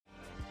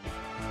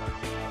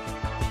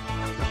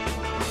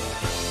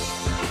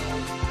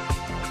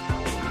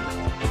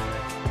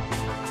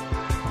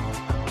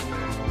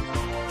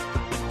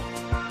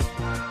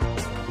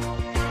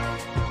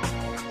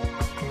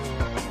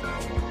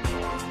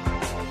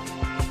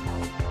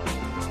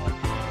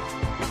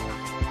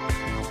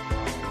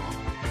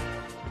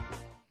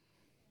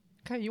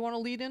Okay, you want to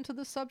lead into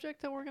the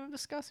subject that we're going to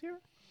discuss here?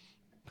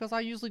 Because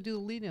I usually do the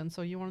lead in,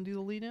 so you want to do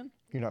the lead in?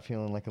 You're not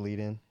feeling like a lead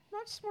in?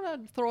 I just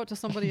want to throw it to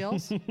somebody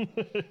else.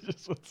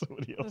 Just want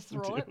somebody else Just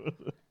throw it.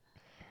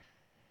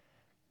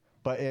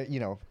 But,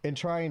 in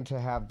trying to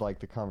have, like,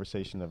 the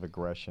conversation of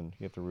aggression,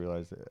 you have to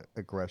realize that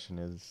aggression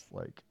is,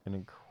 like, an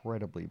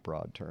incredibly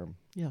broad term.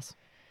 Yes.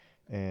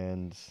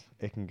 And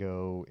it can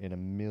go in a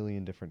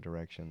million different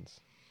directions.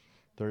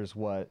 There's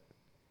what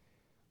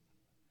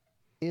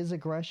is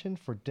aggression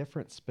for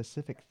different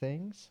specific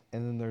things,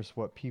 and then there's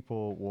what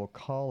people will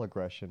call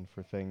aggression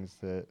for things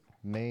that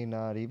may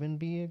not even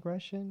be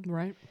aggression.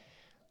 Right.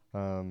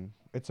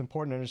 It's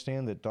important to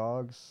understand that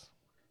dogs,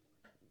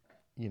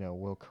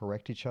 will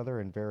correct each other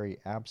in very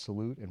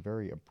absolute and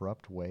very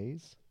abrupt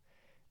ways.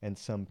 And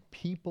some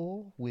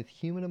people with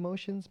human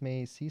emotions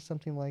may see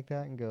something like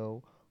that and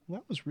go, well,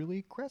 that was really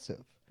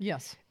aggressive.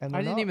 Yes. And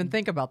I didn't even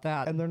think about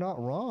that. And they're not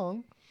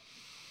wrong.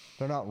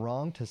 They're not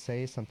wrong to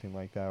say something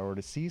like that or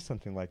to see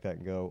something like that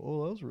and go,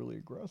 oh, that was really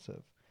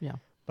aggressive. Yeah.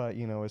 But,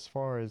 as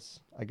far as,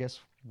 I guess,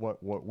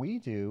 what we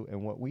do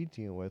and what we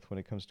deal with when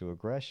it comes to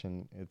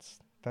aggression,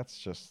 that's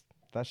just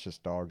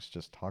dogs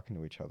just talking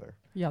to each other.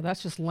 Yeah,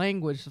 that's just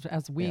language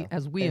as we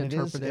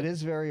interpret it. It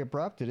is very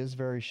abrupt. It is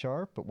very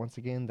sharp. But once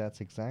again,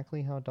 that's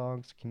exactly how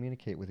dogs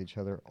communicate with each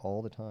other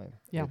all the time.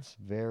 Yeah. It's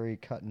very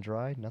cut and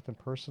dry, nothing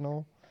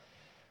personal.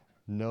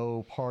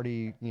 No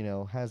party,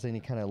 has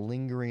any kind of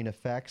lingering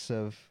effects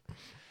of,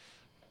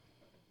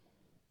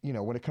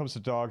 when it comes to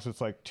dogs, it's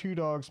like two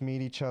dogs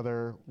meet each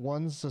other.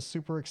 One's a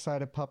super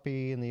excited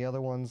puppy and the other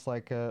one's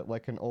like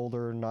an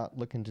older, not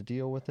looking to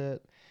deal with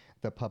it.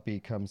 The puppy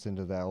comes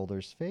into that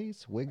older's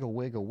face, wiggle,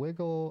 wiggle,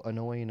 wiggle,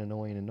 annoying,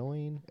 annoying,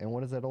 annoying. And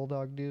what does that old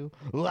dog do?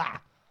 Uah!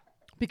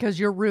 Because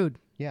you're rude.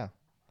 Yeah.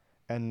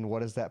 And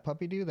what does that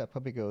puppy do? That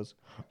puppy goes,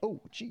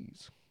 oh,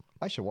 geez,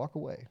 I should walk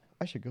away.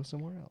 I should go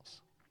somewhere else.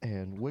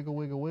 And wiggle,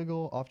 wiggle,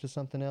 wiggle, off to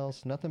something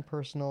else. Nothing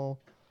personal.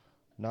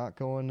 Not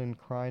going and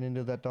crying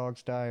into that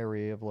dog's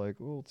diary of like,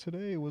 oh,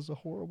 today was a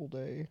horrible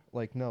day.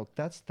 Like, no,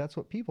 that's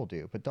what people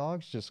do. But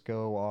dogs just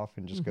go off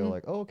and just go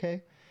like, oh,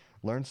 okay,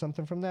 learn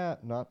something from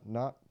that. Not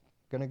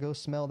gonna go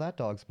smell that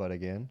dog's butt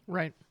again.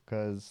 Right.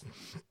 Because,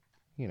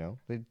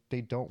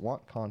 they don't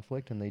want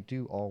conflict and they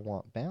do all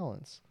want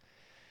balance.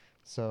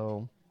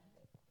 So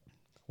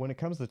when it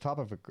comes to the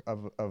topic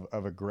of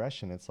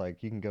aggression, it's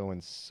like you can go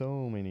in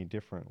so many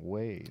different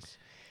ways.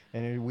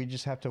 And we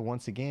just have to,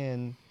 once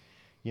again,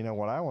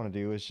 what I want to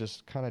do is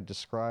just kind of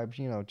describe,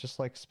 just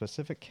like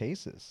specific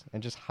cases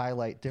and just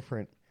highlight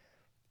different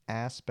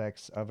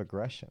aspects of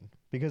aggression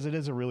because it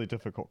is a really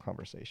difficult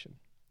conversation.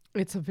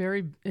 It's a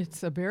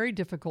very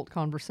difficult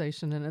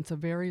conversation, and it's a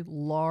very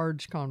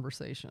large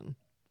conversation.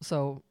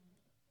 So,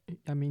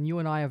 I mean, you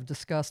and I have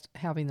discussed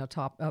having a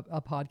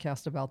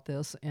podcast about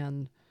this,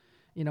 and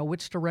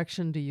which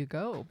direction do you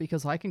go?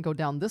 Because I can go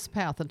down this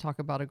path and talk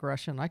about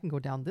aggression. I can go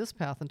down this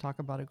path and talk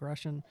about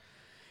aggression,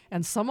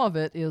 and some of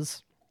it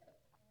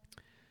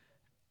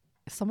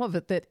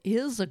that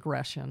is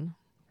aggression,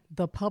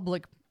 the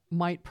public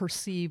might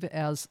perceive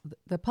as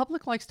the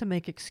public likes to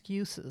make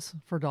excuses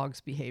for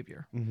dogs'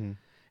 behavior. Mm-hmm.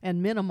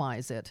 And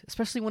minimize it,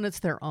 especially when it's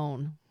their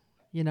own.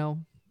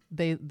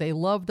 They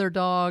love their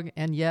dog,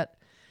 and yet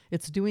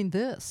it's doing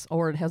this,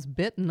 or it has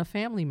bitten a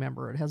family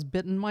member. It has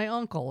bitten my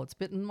uncle. It's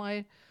bitten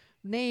my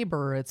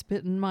neighbor. It's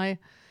bitten my...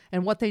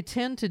 And what they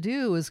tend to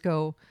do is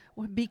go,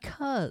 well,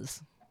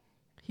 because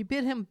he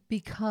bit him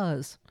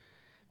because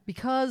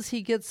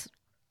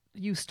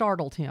you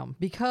startled him,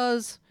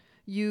 because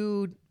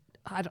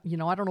I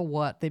don't know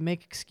what. They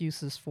make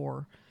excuses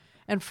for.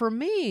 And for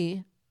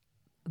me,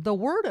 the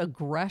word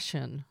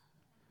aggression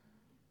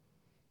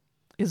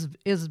is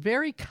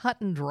very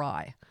cut and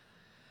dry.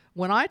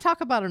 When I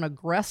talk about an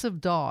aggressive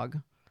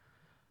dog,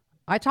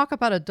 I talk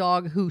about a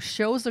dog who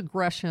shows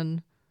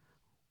aggression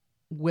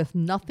with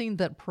nothing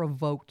that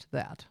provoked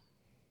that.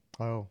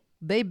 Oh.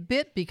 They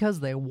bit because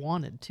they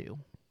wanted to.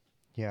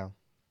 Yeah.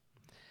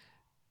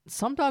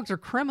 Some dogs are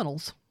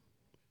criminals,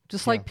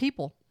 just like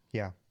people.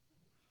 Yeah.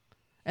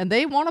 And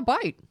they want to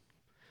bite.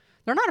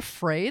 They're not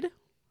afraid.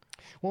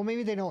 Well,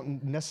 maybe they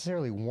don't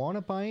necessarily want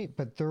to bite,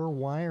 but their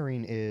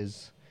wiring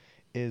is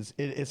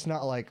it's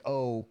not like,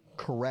 oh,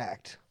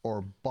 correct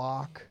or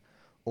balk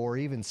or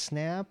even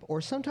snap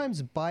or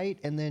sometimes bite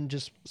and then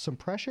just some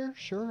pressure.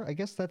 Sure, I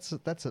guess that's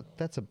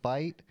a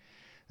bite.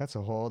 That's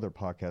a whole other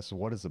podcast. So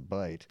what is a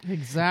bite?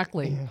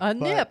 Exactly. A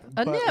nip.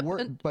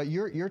 But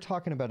you're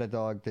talking about a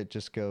dog that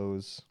just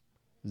goes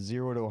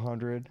 0 to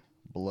 100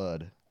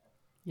 blood.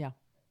 Yeah.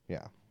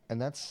 Yeah.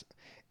 And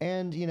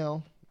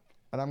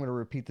I'm going to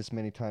repeat this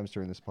many times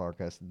during this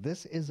podcast.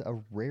 This is a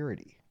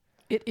rarity.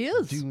 It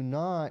is. Do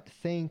not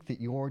think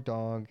that your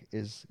dog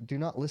is... Do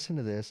not listen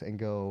to this and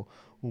go,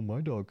 well,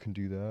 my dog can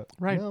do that.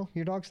 Right. No,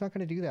 your dog's not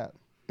going to do that.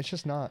 It's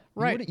just not.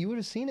 Right. You would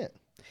have seen it.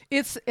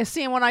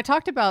 See, when I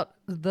talked about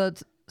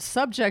the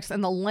subjects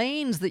and the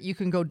lanes that you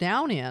can go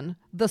down in,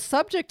 the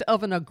subject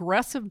of an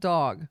aggressive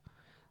dog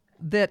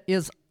that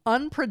is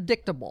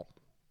unpredictable,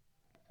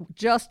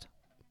 just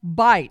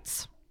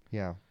bites...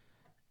 Yeah.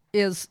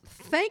 is,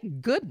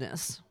 thank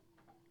goodness,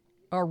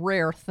 a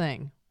rare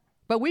thing,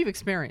 but we've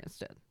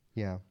experienced it.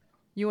 Yeah.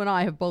 You and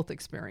I have both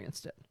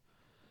experienced it.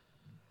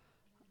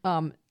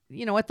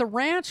 At the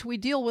ranch, we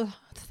deal with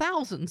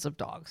thousands of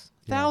dogs,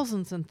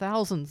 thousands and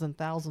thousands and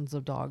thousands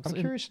of dogs. I'm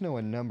curious to know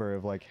a number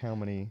of like how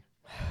many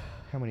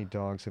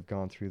dogs have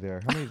gone through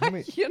there. How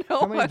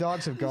many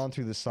dogs have gone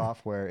through the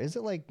software? Is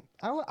it like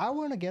I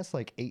want to guess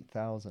like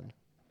 8,000?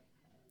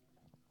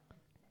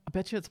 I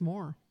bet you it's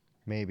more.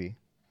 Maybe.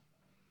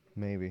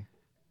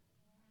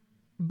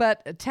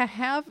 But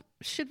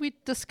should we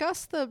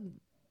discuss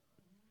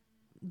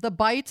the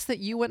bites that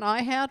you and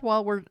I had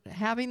while we're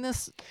having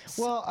this?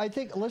 Well, I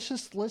think let's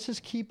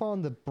just keep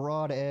on the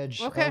broad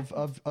edge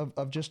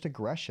of just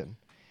aggression.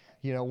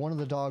 One of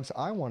the dogs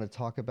I want to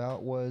talk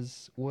about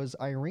was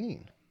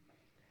Irene.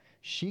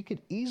 She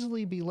could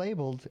easily be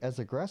labeled as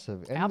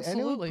aggressive, and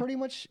it would pretty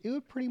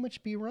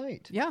much be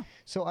right. Yeah.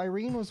 So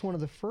Irene was one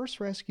of the first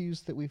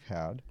rescues that we've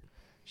had.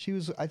 She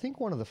was, I think,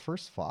 one of the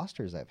first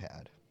fosters I've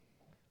had.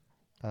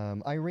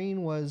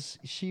 Irene was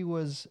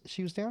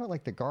down at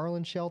like the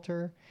Garland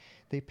shelter.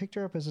 They picked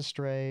her up as a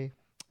stray.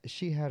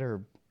 She had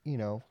her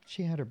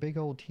big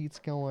old teats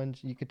going.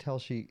 You could tell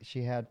she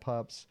had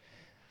pups.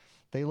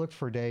 They looked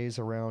for days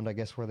around, I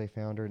guess, where they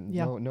found her.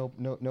 Yeah.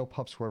 No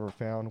pups were ever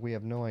found. We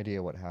have no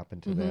idea what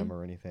happened to them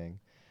or anything.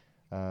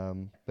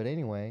 But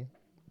anyway,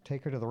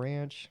 take her to the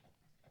ranch,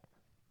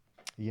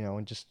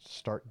 and just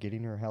start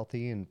getting her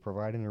healthy and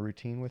providing a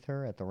routine with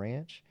her at the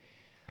ranch.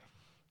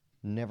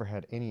 Never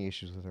had any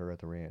issues with her at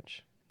the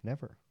ranch.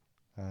 Never.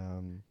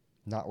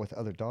 Not with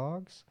other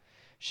dogs.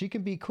 She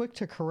can be quick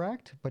to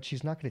correct, but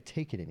she's not going to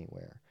take it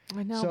anywhere.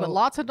 I know, but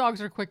lots of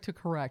dogs are quick to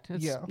correct.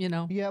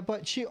 Yeah,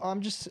 but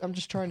I'm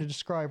just trying to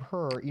describe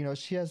her.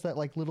 She has that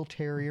like little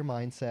terrier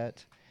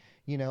mindset.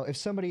 If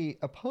somebody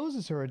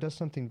opposes her or does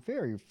something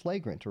very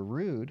flagrant or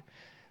rude,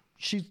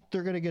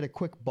 they're going to get a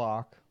quick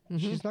balk.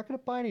 She's not going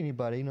to bite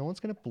anybody. No one's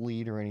going to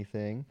bleed or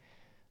anything.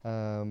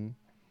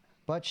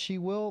 But she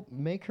will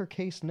make her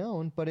case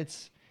known. But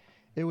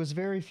it was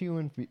very few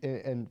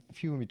and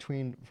few in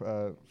between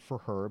for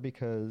her,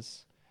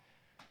 because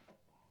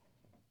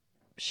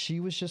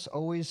she was just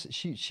always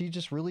she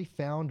just really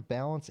found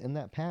balance in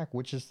that pack,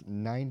 which is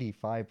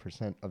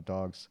 95% of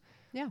dogs.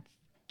 Yeah.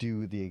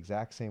 Do the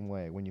exact same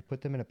way. When you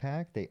put them in a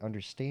pack, they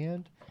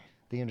understand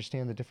the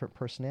different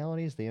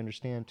personalities. They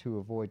understand to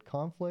avoid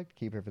conflict,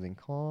 keep everything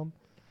calm.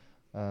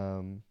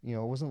 It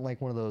wasn't like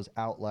one of those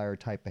outlier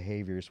type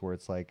behaviors where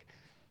it's like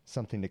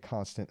something to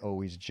constant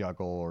always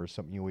juggle or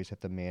something you always have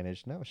to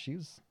manage. No, she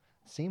was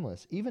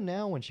seamless. Even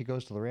now when she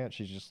goes to the ranch,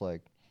 she's just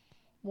like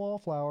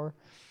wallflower.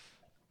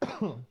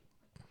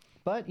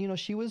 But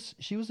she was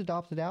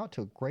adopted out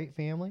to a great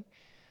family,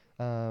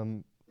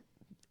 and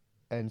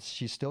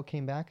she still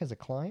came back as a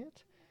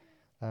client.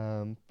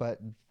 But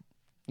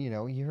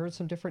you heard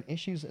some different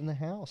issues in the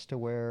house to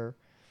where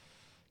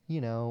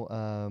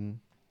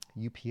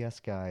UPS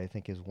guy, I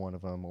think, is one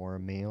of them, or a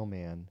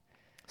mailman.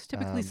 It's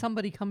typically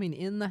somebody coming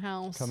in the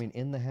house. And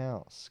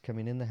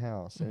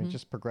it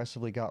just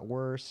progressively got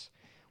worse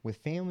with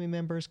family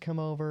members come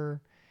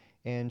over,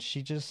 and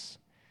she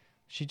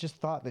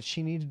thought that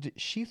she needed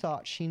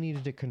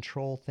to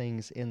control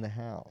things in the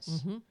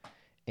house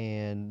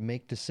and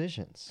make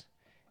decisions.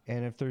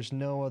 And if there's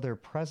no other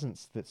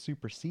presence that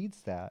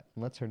supersedes that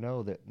and lets her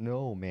know that,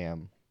 no,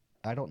 ma'am,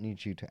 I don't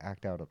need you to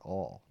act out at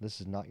all.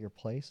 This is not your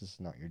place. This is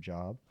not your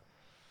job.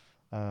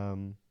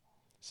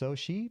 So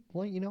she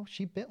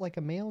bit like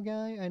a male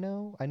guy. I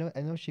know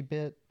she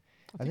bit.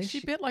 I think she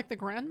bit like the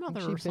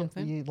grandmother or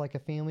something. Like a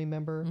family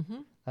member.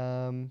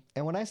 And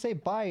when I say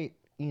bite,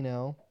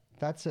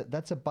 that's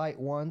a bite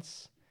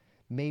once,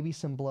 maybe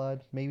some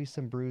blood, maybe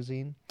some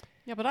bruising.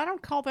 Yeah, but I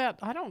call that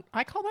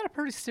a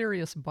pretty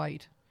serious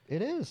bite.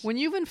 It is. When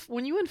you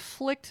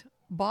inflict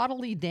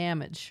bodily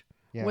damage,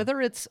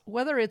 whether it's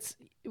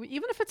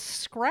even if it's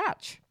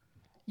scratch,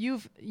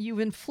 you've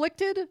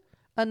inflicted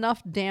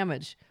enough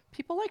damage.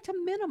 People like to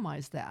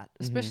minimize that,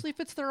 especially if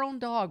it's their own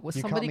dog.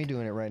 You caught me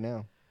doing it right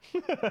now.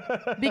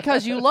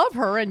 Because you love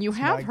her and you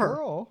have my her.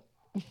 Girl.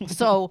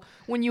 So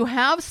when you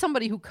have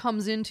somebody who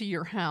comes into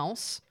your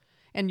house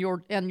and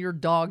your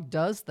dog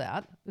does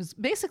that,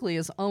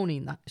 she's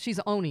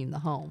owning the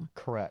home.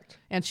 Correct.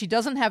 And she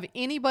doesn't have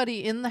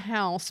anybody in the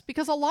house,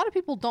 because a lot of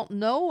people don't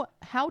know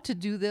how to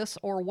do this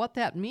or what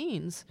that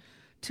means,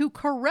 to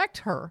correct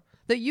her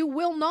that you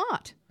will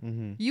not.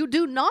 You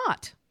do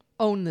not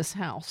own this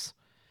house.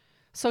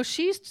 So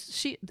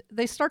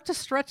they start to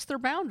stretch their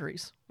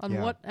boundaries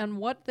on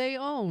what they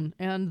own,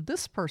 and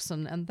this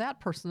person and that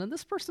person, and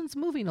this person's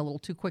moving a little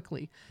too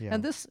quickly,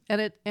 and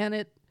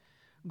it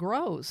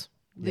grows.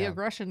 The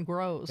aggression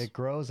grows. It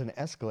grows and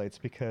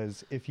escalates,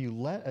 because if you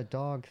let a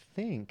dog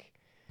think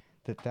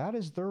that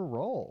is their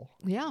role,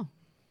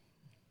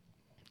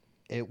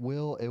 it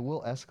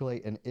will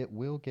escalate and it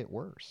will get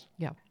worse.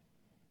 Yeah.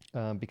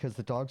 Because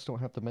the dogs don't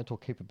have the mental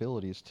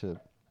capabilities to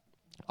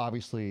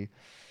obviously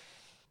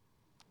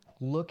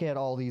look at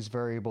all these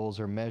variables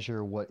or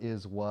measure what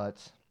is what.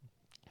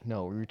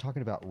 No, we were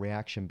talking about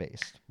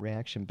reaction-based,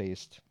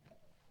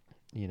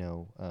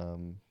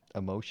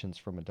 emotions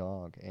from a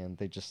dog, and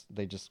they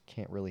just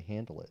can't really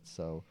handle it.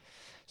 So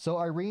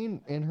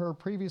Irene in her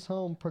previous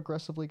home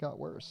progressively got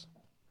worse,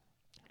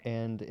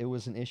 and it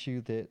was an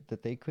issue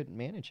that they couldn't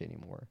manage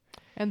anymore.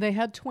 And they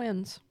had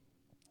twins.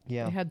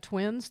 Yeah, They had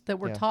twins that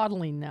were Yeah.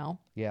 toddling now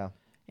yeah,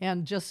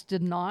 and just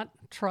did not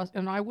trust,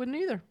 and I wouldn't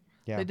either.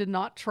 yeah, They did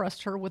not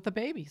trust her with the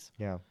babies.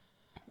 yeah.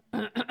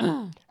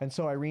 And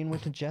so Irene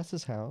went to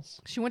Jess's house.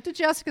 She went to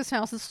Jessica's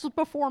house. This was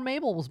before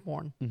Mabel was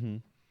born. Mm-hmm.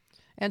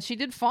 And she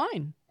did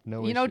fine.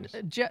 No you know,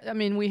 issues. I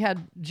mean, we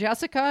had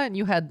Jessica and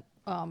you had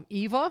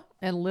Eva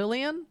and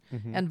Lillian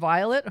Mm-hmm. and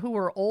Violet, who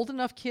were old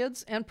enough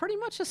kids and pretty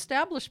much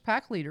established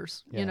pack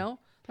leaders. Yeah. You know,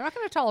 they're not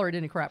going to tolerate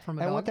any crap from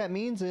a And dog. what that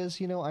means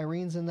is,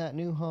 Irene's in that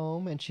new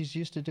home and she's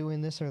used to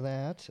doing this or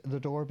that. The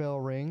doorbell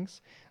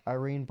rings.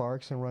 Irene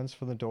barks and runs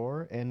for the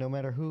door. And no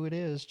matter who it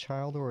is,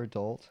 child or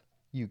adult,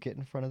 you get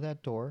in front of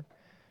that door.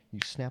 You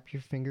snap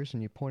your fingers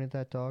and you point at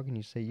that dog and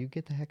you say, "You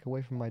get the heck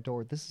away from my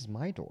door. This is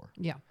my door.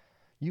 Yeah.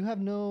 You have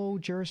no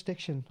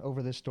jurisdiction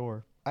over this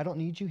door. I don't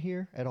need you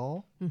here at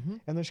all." Mm-hmm.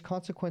 And there's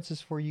consequences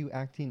for you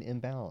acting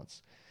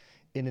imbalanced.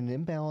 In an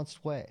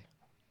imbalanced way.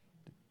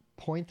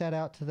 Point that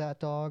out to that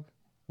dog.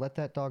 Let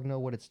that dog know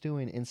what it's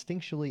doing.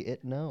 Instinctually,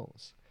 it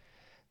knows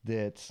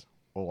that,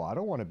 oh, I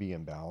don't want to be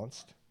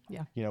imbalanced.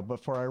 Yeah. But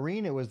for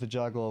Irene, it was the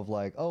juggle of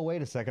like, oh,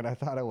 wait a second, I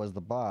thought I was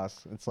the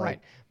boss. It's like,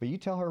 Right. But you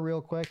tell her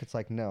real quick, it's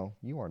like, no,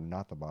 you are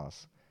not the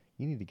boss.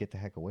 You need to get the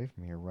heck away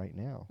from here right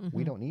now.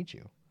 We don't need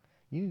you.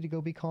 You need to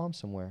go be calm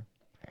somewhere.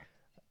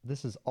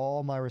 This is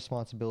all my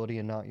responsibility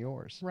and not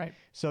yours. Right.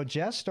 So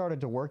Jess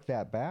started to work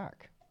that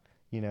back,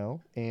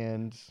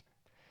 and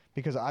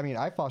because,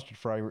 I fostered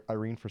for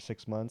Irene for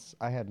 6 months.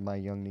 I had my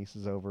young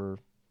nieces over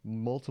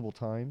multiple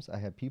times. I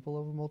had people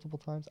over multiple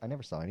times. I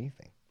never saw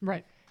anything.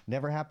 Right.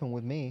 Never happened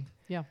with me.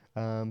 Yeah.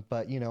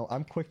 But,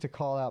 I'm quick to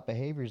call out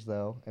behaviors,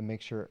 though, and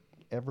make sure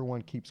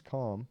everyone keeps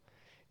calm.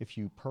 If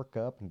you perk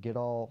up and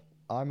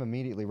I'm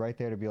immediately right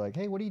there to be like,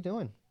 hey, what are you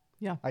doing?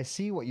 Yeah. I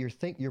see what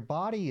your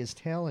body is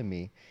telling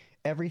me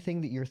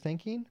everything that you're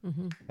thinking,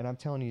 and I'm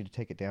telling you to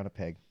take it down a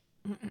peg.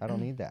 I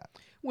don't need that.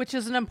 Which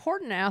is an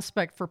important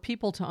aspect for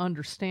people to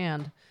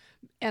understand.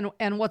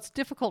 And what's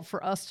difficult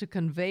for us to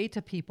convey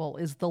to people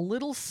is the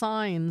little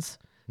signs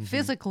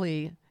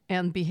physically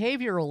and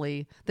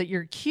behaviorally that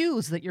your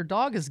cues that your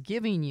dog is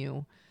giving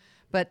you,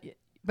 but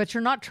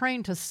you're not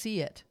trained to see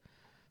it.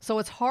 So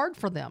it's hard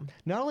for them.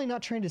 Not only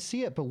not trained to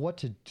see it, but what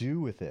to do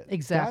with it.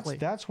 Exactly.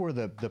 That's where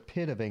the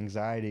pit of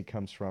anxiety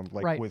comes from,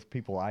 like Right. with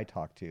people I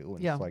talk to.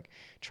 And Yeah. It's like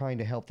trying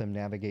to help them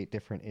navigate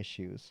different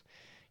issues.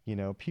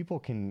 People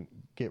can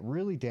get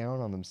really down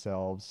on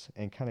themselves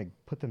and kind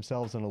of put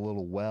themselves in a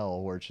little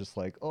well where it's just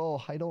like,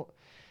 oh, I don't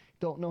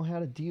know how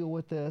to deal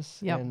with this.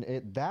 Yeah. And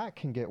that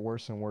can get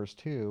worse and worse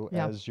too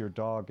Yeah. as your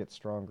dog gets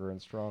stronger and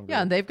stronger.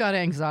 Yeah, and they've got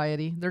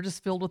anxiety. They're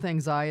just filled with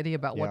anxiety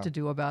about Yeah. what to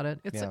do about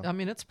it. It's Yeah.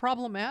 it's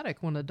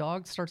problematic when a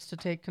dog starts to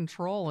take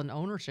control and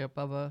ownership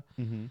of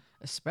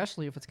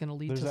especially if it's going to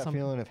lead There's to that some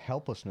feeling of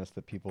helplessness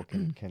that people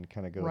can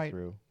kind of go Right.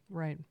 through.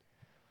 right.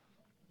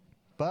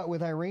 But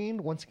with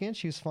Irene, once again,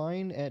 she was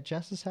fine at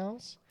Jess's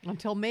house.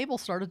 Until Mabel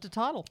started to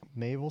toddle.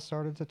 Mabel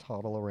started to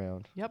toddle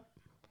around. Yep.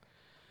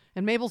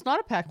 And Mabel's not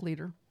a pack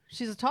leader.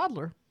 She's a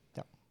toddler.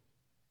 Yeah.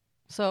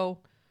 So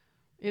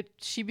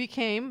she's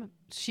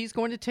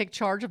going to take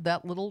charge of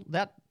that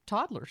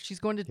toddler. She's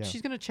going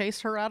to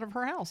chase her out of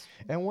her house.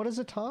 And what is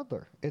a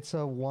toddler? It's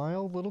a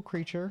wild little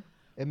creature.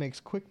 It makes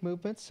quick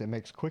movements. It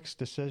makes quick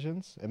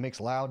decisions. It makes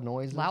loud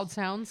noises. Loud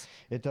sounds.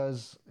 It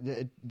does.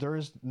 There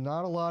is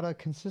not a lot of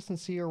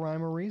consistency or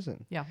rhyme or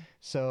reason. Yeah.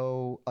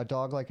 So a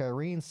dog like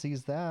Irene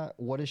sees that.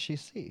 What does she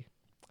see?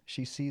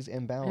 She sees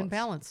imbalance.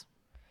 Imbalance.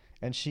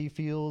 And she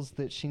feels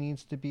that she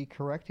needs to be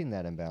correcting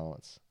that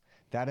imbalance.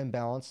 That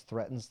imbalance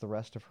threatens the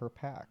rest of her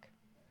pack.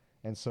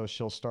 And so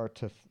she'll start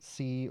to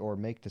see or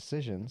make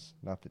decisions,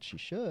 not that she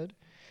should,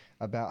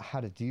 about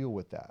how to deal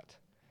with that.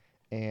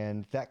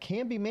 And that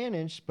can be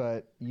managed,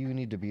 but you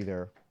need to be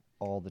there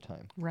all the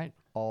time. Right.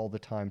 All the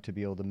time to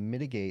be able to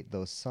mitigate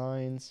those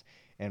signs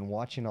and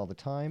watching all the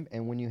time.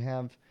 And when you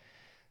have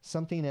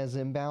something as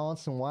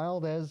imbalanced and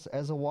wild as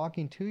a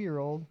walking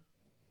 2-year-old,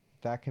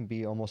 that can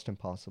be almost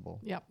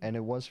impossible. Yep. And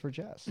it was for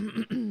Jess,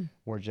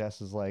 where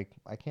Jess is like,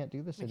 I can't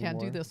do this I anymore.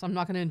 can't do this. I'm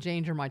not going to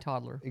endanger my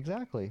toddler.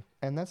 Exactly.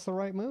 And that's the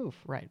right move.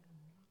 Right.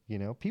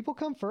 People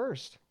come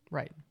first.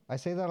 Right. I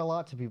say that a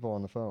lot to people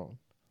on the phone.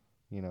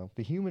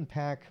 The human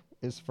pack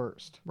is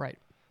first. Right.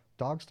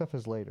 Dog stuff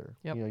is later.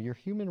 Yep. Your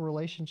human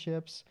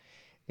relationships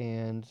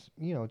and,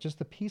 just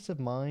the peace of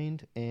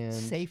mind and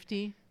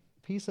Safety.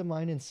 peace of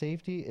mind and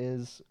safety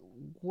is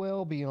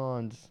well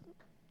beyond,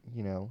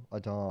 a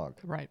dog.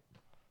 Right.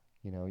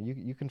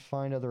 You can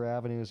find other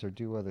avenues or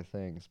do other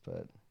things,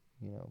 but,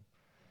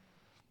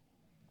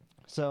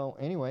 So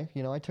anyway,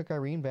 I took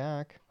Irene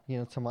back,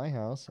 to my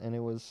house, and it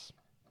was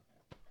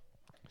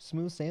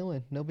smooth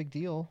sailing, no big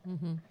deal.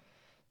 Mm-hmm.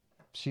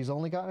 She's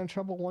only gotten in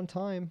trouble one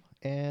time,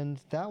 and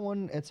that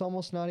one, it's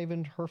almost not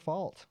even her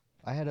fault.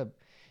 I had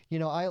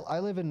I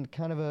live in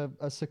kind of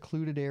a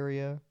secluded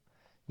area,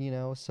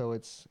 so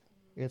it's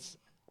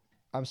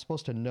I'm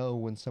supposed to know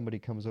when somebody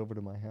comes over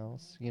to my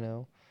house, you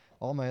know.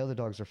 All my other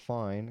dogs are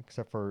fine,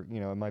 except for, you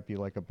know, it might be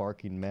like a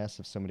barking mess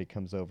if somebody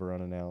comes over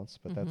unannounced,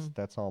 but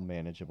that's all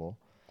manageable.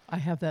 I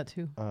have that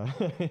too. A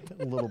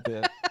little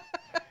bit.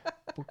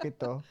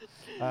 Poquito.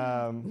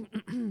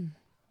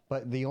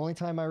 But the only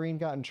time Irene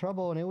got in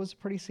trouble, and it was a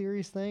pretty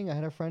serious thing, I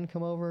had a friend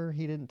come over.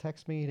 He didn't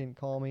text me. He didn't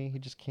call me. He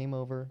just came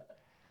over.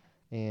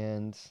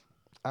 And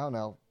I don't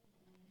know.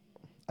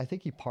 I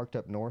think he parked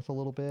up north a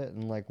little bit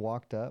and like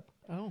walked up.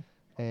 Oh.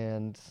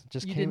 And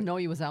just You came. didn't know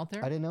he was out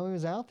there? I didn't know he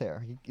was out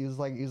there. He was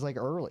like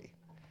early.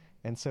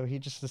 And so he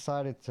just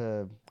decided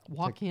to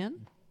Walk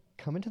in?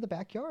 come into the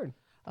backyard.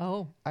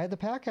 Oh. I had the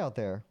pack out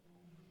there.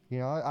 You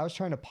know, I was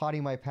trying to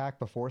potty my pack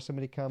before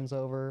somebody comes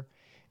over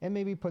and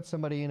maybe put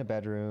somebody in a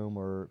bedroom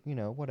or, you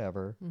know,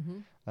 whatever.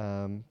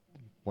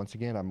 Once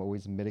again, I'm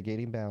always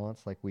mitigating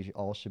balance like we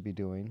all should be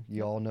doing.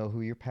 You all know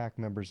who your pack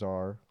members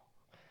are.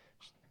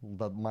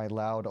 My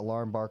loud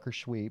alarm barker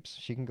Sweeps.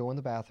 She can go in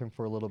the bathroom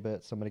for a little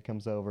bit. Somebody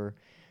comes over.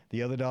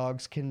 The other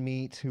dogs can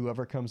meet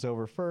whoever comes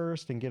over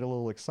first and get a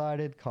little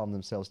excited, calm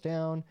themselves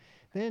down.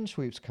 Then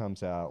Sweeps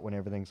comes out when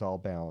everything's all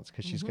balanced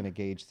because she's going to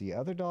gauge the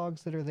other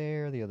dogs that are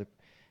there, the other,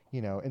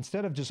 you know,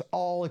 instead of just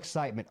all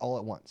excitement all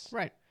at once.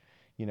 Right.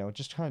 You know,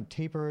 just kind of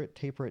taper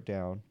it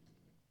down.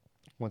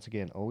 Once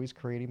again, always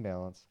creating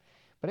balance.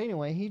 But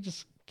anyway, he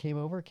just came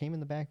in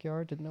the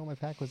backyard, didn't know my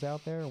pack was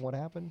out there, and what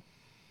happened?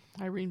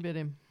 Irene bit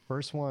him.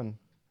 First one,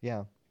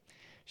 yeah.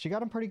 She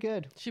got him pretty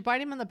good. She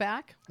bite him in the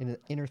back? In the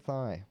inner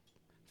thigh.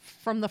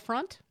 From the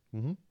front?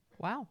 Mm-hmm.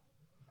 Wow.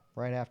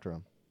 Right after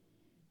him.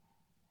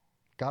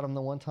 Got him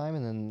the one time,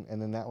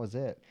 and then that was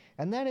it.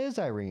 And that is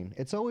Irene.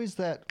 It's always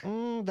that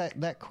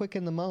quick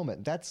in the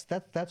moment. That's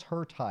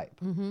her type.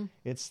 Mm-hmm.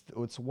 It's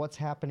what's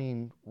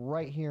happening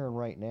right here and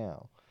right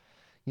now.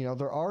 You know,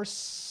 there are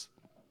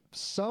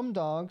some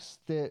dogs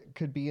that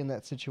could be in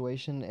that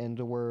situation and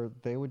to where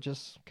they would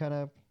just kind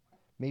of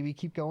maybe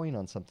keep going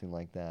on something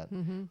like that.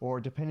 Or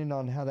depending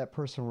on how that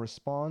person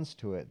responds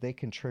to it, they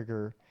can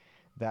trigger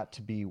that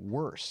to be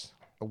worse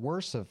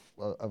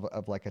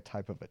of like a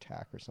type of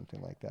attack or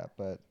something like that.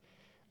 But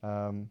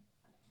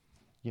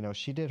you know,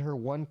 she did her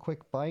one quick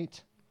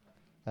bite,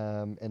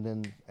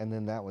 and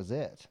then that was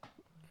it.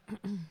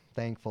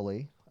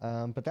 Thankfully,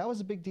 but that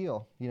was a big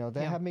deal. You know,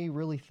 that had me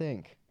really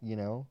think. You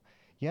know,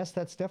 yes,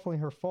 that's definitely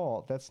her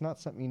fault. That's not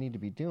something you need to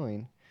be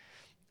doing.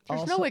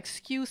 There's no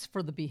excuse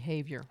for the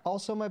behavior.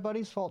 Also, my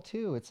buddy's fault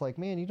too. It's like,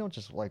 man, you don't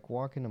just like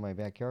walk into my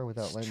backyard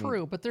without letting me.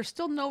 True, but there's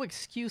still no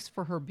excuse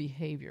for her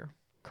behavior.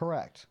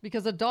 Correct.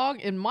 Because a dog,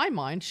 in my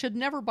mind, should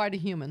never bite a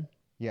human.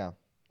 Yeah.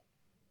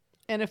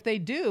 And if they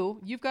do,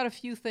 you've got a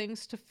few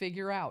things to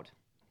figure out.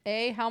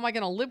 A, how am I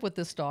going to live with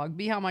this dog?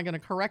 B, how am I going to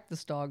correct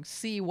this dog?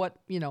 C, what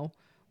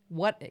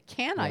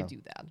can I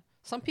do that?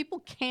 Some people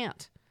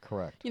can't.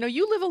 Correct. You know,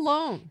 you live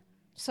alone.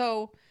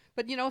 So,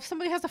 but you know, if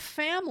somebody has a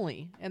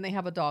family and they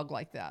have a dog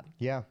like that.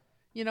 Yeah.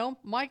 You know,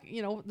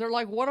 they're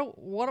like,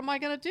 what am I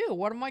going to do?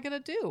 What am I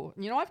going to do?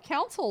 You know, I've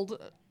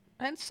counseled,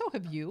 and so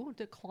have you,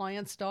 the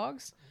clients'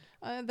 dogs,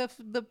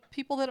 the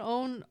people that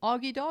own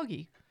Augie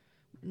Doggy,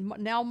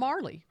 now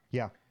Marley.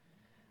 Yeah.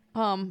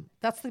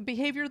 That's the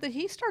behavior that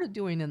he started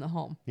doing in the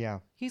home. Yeah.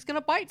 He's going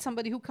to bite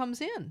somebody who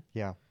comes in.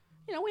 Yeah.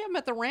 You know, we have him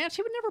at the ranch.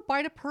 He would never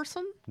bite a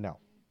person. No.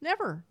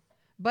 Never.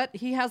 But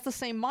he has the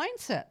same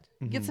mindset.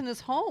 Gets in his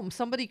home.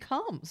 Somebody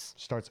comes.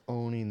 Starts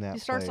owning that He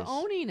starts place.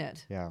 owning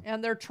it. Yeah.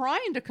 And they're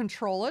trying to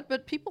control it,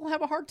 but people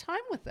have a hard time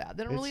with that.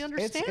 They don't really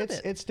understand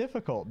it. It's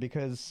difficult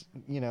because,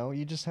 you know,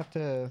 you just have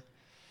to,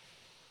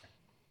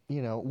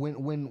 you know,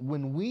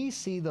 when we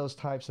see those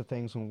types of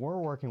things, when we're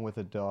working with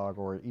a dog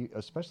or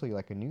especially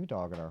like a new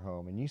dog in our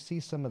home, and you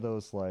see some of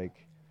those,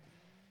 like,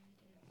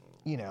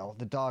 you know,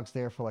 the dog's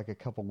there for like a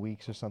couple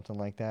weeks or something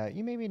like that,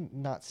 you maybe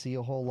not see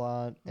a whole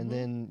lot. And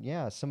then,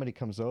 somebody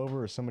comes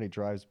over or somebody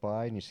drives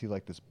by and you see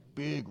like this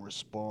big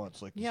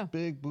response, like this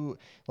big boo.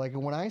 Like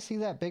when I see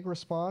that big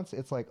response,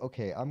 it's like,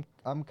 okay, I'm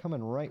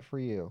coming right for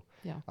you.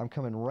 Yeah. I'm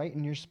coming right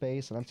in your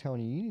space and I'm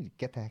telling you, you need to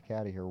get the heck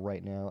out of here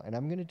right now. And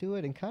I'm going to do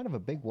it in kind of a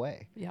big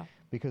way. Yeah.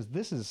 Because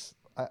this is,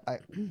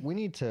 we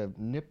need to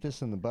nip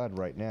this in the bud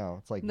right now.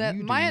 It's like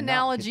my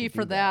analogy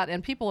for that,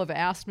 and people have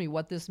asked me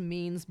what this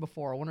means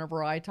before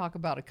whenever I talk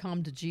about a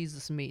come to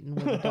Jesus meeting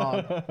with a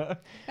dog.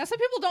 And some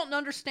people don't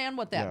understand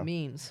what that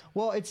means.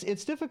 Well,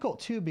 it's difficult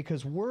too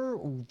because we're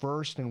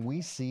versed and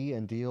we see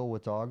and deal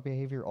with dog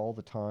behavior all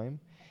the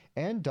time.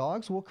 And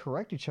dogs will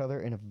correct each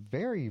other in a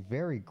very,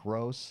 very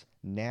gross,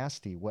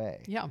 nasty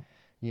way. Yeah.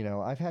 You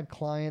know, I've had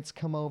clients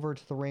come over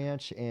to the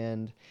ranch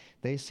and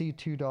they see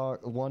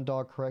one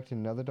dog correcting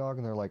another dog,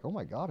 and they're like, "Oh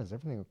my God, is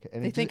everything okay?"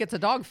 And they think it's a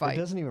dog fight.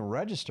 It doesn't even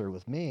register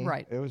with me.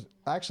 Right. It was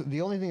actually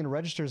the only thing that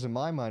registers in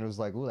my mind was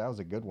like, "Oh, that was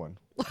a good one."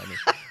 I mean,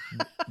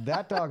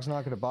 that dog's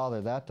not going to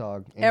bother that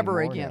dog ever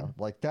anymore again. now.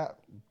 Like that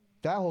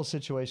whole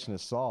situation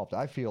is solved.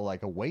 I feel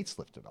like a weight's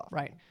lifted off.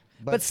 Right.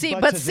 To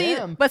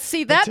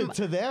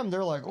them,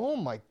 they're like, "Oh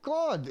my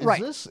God,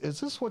 is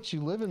this what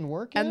you live and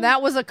work in?" And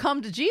that was a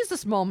come to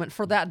Jesus moment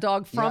for that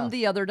dog from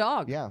the other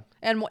dog. Yeah.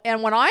 And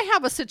when I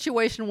have a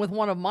situation with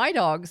one of my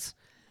dogs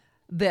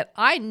that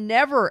I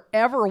never,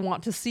 ever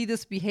want to see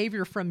this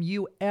behavior from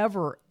you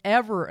ever,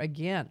 ever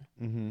again.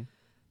 Mm-hmm.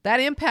 That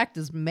impact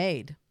is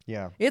made.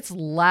 Yeah. It's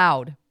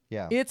loud.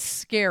 Yeah. It's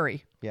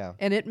scary. Yeah.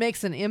 And it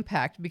makes an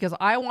impact because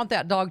I want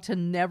that dog to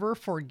never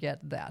forget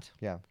that.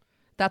 Yeah.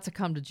 That's a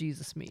come to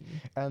Jesus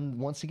meeting. And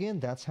once again,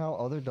 that's how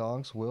other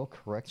dogs will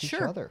correct each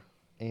Sure. other.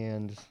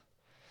 And,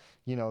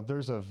 you know,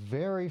 there's a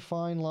very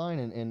fine line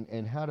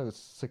in how to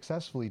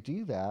successfully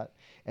do that.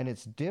 And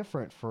it's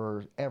different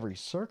for every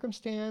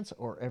circumstance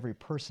or every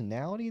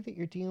personality that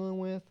you're dealing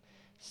with.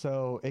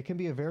 So it can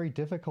be a very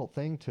difficult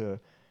thing to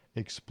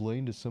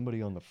explain to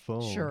somebody on the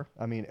phone. Sure.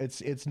 I mean,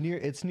 it's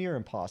near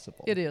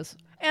impossible. It is.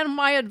 And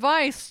my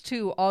advice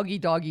to Augie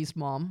Doggy's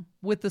mom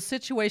with the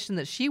situation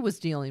that she was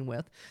dealing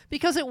with,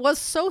 because it was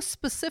so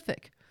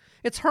specific.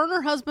 It's her and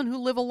her husband who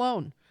live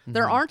alone.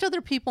 There aren't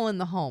other people in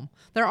the home.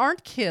 There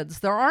aren't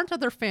kids. There aren't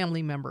other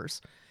family members.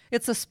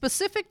 It's a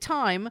specific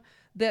time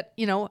that,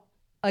 you know,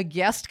 a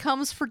guest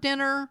comes for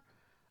dinner,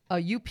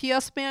 a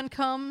UPS man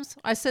comes.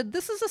 I said,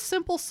 this is a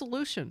simple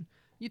solution.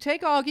 You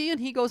take Augie and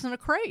he goes in a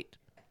crate.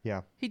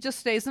 Yeah. He just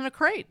stays in a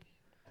crate.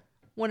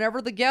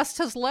 Whenever the guest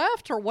has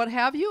left or what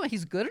have you,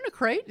 he's good in a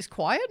crate. He's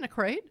quiet in a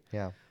crate.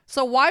 Yeah.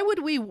 So why would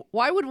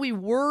we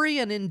worry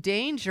and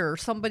endanger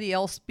somebody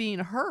else being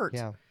hurt?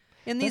 Yeah.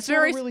 In these That's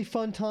very not a really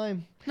fun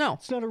time. No.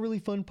 It's not a really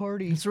fun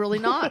party. It's really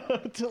not.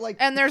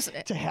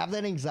 to have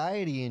that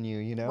anxiety in you,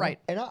 you know? Right.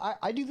 And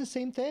I do the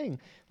same thing.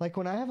 Like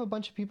when I have a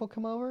bunch of people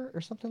come over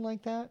or something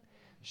like that,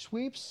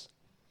 Sweeps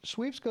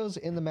goes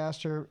in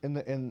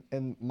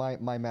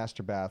my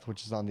master bath,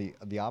 which is on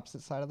the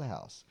opposite side of the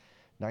house.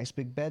 Nice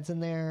big beds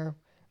in there.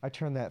 I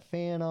turn that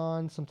fan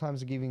on.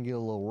 Sometimes I even get a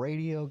little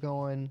radio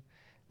going.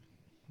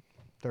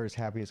 They're as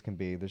happy as can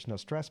be. There's no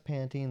stress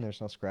panting.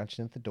 There's no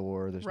scratching at the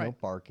door. There's no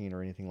barking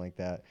or anything like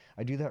that.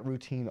 I do that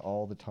routine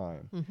all the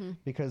time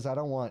because I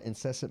don't want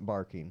incessant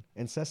barking.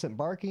 Incessant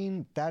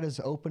barking, that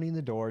is opening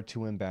the door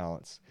to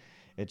imbalance.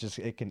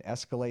 It can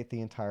escalate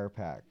the entire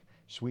pack.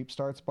 Sweep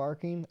starts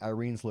barking,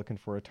 Irene's looking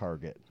for a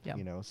target. Yep.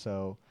 You know,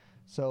 so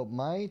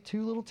my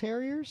two little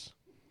terriers,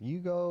 you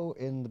go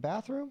in the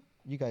bathroom,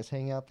 you guys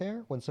hang out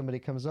there. When somebody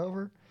comes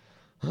over,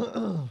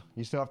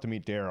 you still have to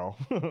meet Daryl,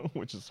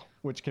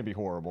 which can be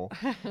horrible.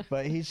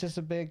 But he's just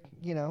a big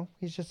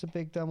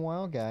dumb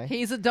wild guy.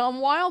 He's a dumb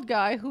wild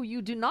guy who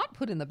you do not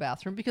put in the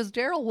bathroom because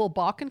Daryl will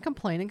balk and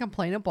complain and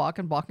complain and balk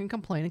and balk and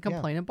complain and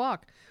complain and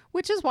balk,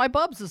 which is why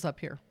Bubs is up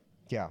here.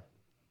 Yeah.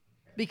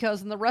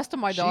 Because the rest of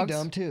my She dogs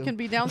dumb too. can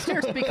be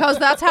downstairs because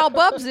that's how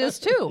Bubs is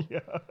too. Yeah.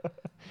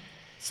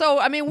 So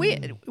I mean,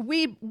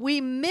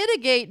 we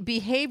mitigate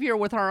behavior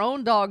with our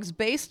own dogs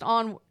based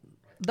on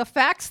the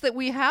facts that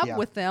we have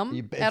with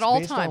them at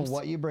all times. It's based on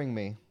what you bring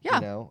me. Yeah.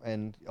 You know,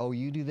 and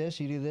you do this,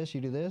 you do this, you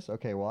do this.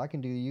 Okay, well I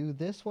can do you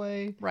this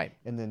way. Right.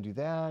 And then do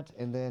that,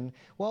 and then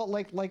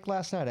like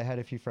last night I had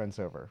a few friends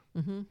over.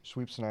 Mm-hmm.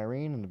 Sweeps and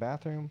Irene in the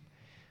bathroom.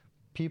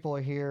 People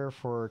are here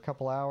for a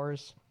couple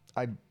hours.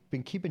 I've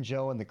been keeping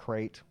Joe in the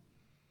crate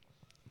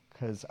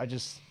because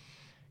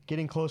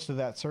getting close to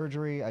that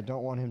surgery. I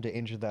don't want him to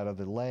injure that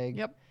other leg.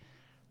 Yep.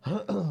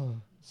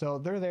 So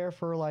they're there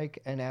for like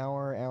an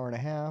hour and a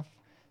half.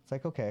 It's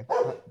like, okay,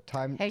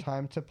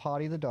 time to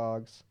potty the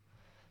dogs.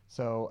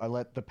 So I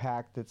let the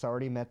pack that's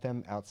already met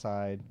them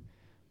outside.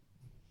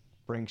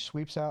 Bring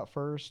Sweeps out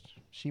first.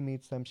 She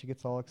meets them. She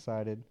gets all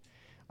excited.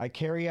 I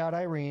carry out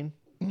Irene,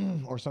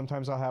 or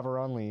sometimes I'll have her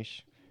on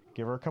leash.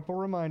 Give her a couple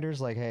reminders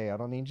like, hey, I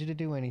don't need you to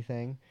do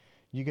anything.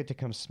 You get to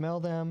come smell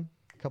them.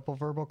 A couple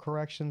verbal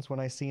corrections. When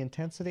I see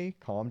intensity,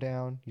 calm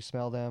down. You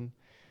smell them.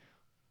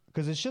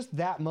 Because it's just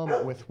that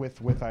moment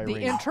with Irene.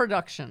 The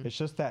introduction. It's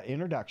just that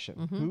introduction.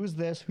 Mm-hmm. Who's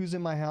this? Who's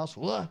in my house?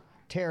 Ugh,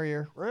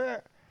 terrier.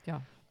 Ugh.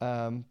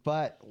 Yeah.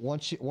 But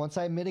once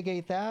I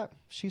mitigate that,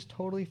 she's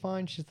totally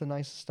fine. She's the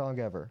nicest dog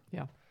ever.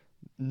 Yeah.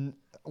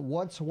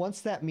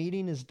 Once that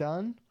meeting is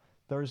done,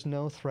 there's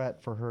no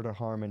threat for her to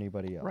harm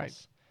anybody else.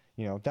 Right.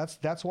 You know,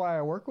 that's why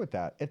I work with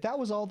that. If that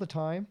was all the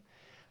time,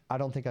 I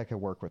don't think I could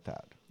work with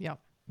that. Yeah.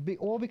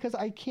 Because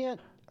I can't.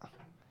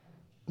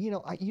 You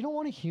know, you don't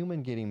want a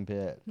human getting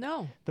bit.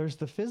 No. There's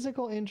the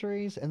physical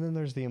injuries, and then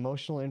there's the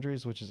emotional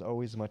injuries, which is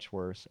always much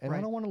worse. And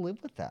I don't want to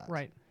live with that.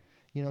 Right.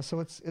 You know, so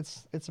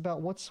it's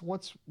about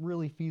what's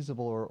really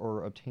feasible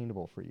or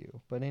obtainable for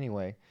you. But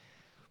anyway,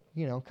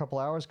 you know, a couple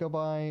hours go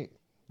by,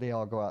 they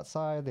all go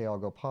outside, they all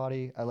go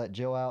potty. I let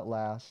Joe out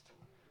last.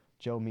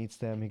 Joe meets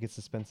them. He gets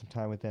to spend some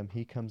time with them.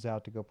 He comes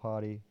out to go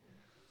potty.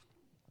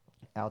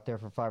 Out there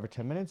for 5 or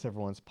 10 minutes,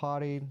 everyone's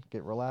pottied.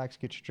 Get relaxed,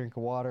 get your drink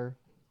of water.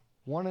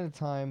 One at a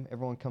time,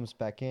 everyone comes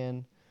back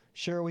in.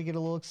 Sure, we get a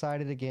little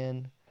excited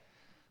again.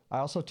 I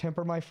also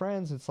temper my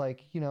friends. It's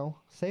like, you know,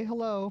 say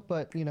hello,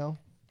 but, you know,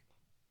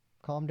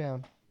 calm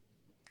down.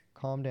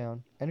 Calm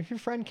down. And if your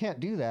friend can't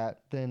do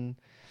that, then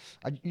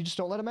you just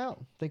don't let them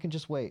out. They can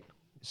just wait.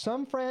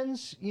 Some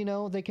friends, you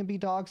know, they can be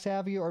dog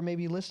savvy or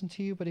maybe listen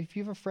to you. But if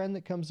you have a friend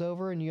that comes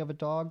over and you have a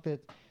dog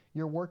that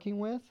you're working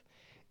with,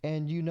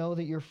 and you know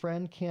that your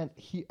friend can't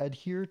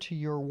adhere to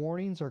your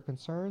warnings or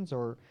concerns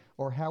or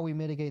how we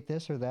mitigate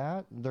this or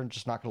that, they're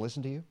just not going to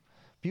listen to you.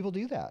 People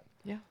do that.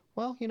 Yeah.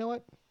 Well, you know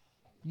what?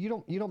 You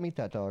don't meet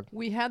that dog.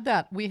 We had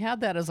that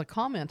as a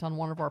comment on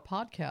one of our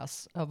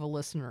podcasts of a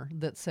listener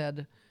that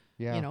said,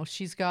 Yeah. you know,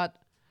 she's got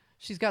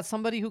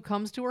somebody who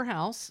comes to her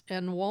house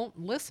and won't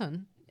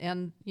listen,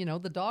 and you know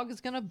the dog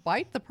is going to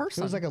bite the It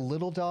person. was like a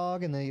little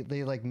dog, and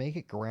they like make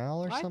it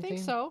growl or I something.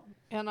 think so.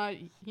 And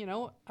I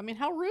mean,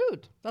 how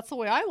rude. That's the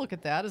way I look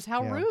at that, is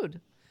how Yeah.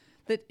 rude.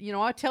 That, you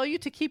know, I tell you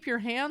to keep your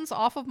hands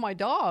off of my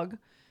dog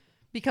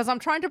because I'm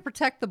trying to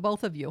protect the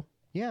both of you.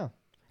 Yeah.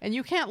 And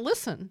you can't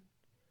listen.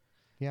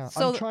 Yeah.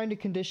 So I'm trying to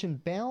condition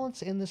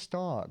balance in this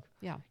dog.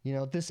 Yeah. You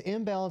know, this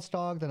imbalanced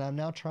dog that I'm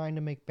now trying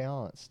to make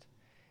balanced.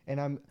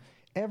 And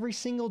every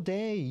single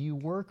day you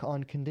work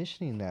on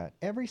conditioning that.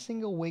 Every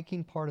single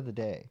waking part of the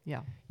day.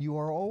 Yeah. You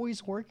are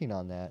always working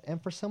on that.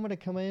 And for someone to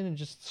come in and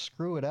just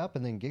screw it up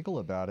and then giggle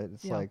about it,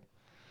 it's Yeah. like,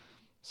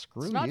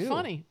 screw you. It's not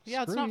funny.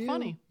 Yeah, it's Screw not you.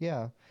 funny.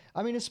 Yeah.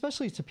 I mean,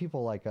 especially to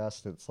people like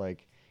us, that's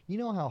like, you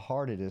know how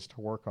hard it is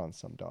to work on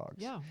some dogs.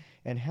 Yeah.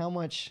 And how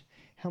much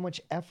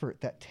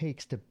effort that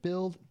takes to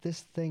build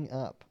this thing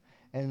up.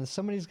 And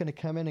somebody's going to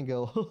come in and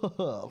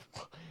go,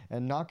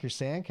 and knock your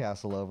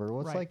sandcastle over.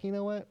 Well, it's Right. like, you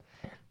know what?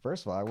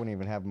 First of all, I wouldn't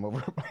even have them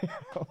over at my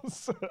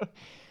house.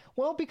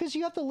 Well, because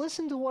you have to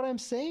listen to what I'm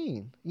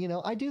saying. You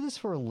know, I do this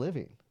for a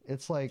living.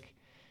 It's like,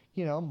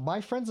 you know,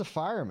 my friend's a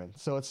fireman,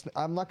 so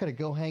I'm not going to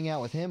go hang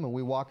out with him and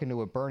we walk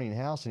into a burning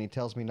house and he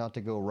tells me not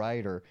to go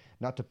right or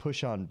not to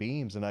push on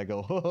beams, and I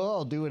go,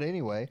 I'll do it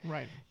anyway.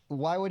 Right.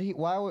 Why would you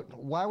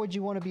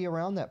want to be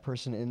around that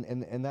person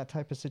in that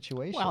type of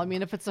situation? Well, I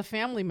mean, if it's a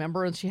family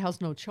member and she has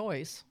no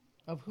choice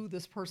of who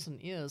this person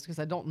is, because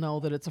I don't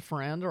know that it's a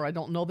friend or I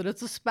don't know that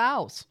it's a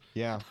spouse.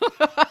 Yeah.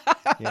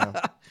 Yeah.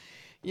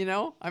 You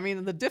know, I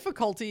mean, the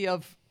difficulty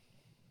of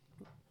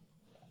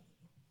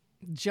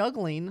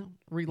juggling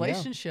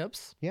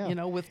relationships, Yeah. you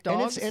know, with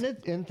dogs. And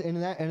in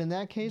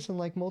that case, and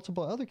like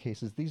multiple other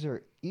cases, these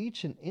are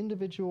each an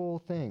individual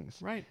things.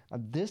 Right.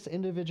 This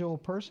individual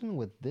person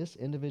with this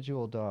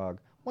individual dog.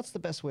 What's the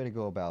best way to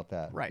go about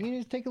that? Right. You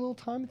need to take a little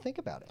time and think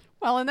about it.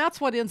 Well, and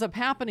that's what ends up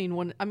happening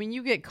when, I mean,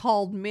 you get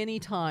called many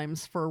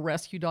times for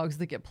rescue dogs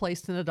that get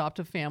placed in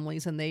adoptive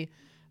families, and they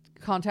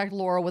contact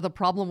Laura with a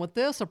problem with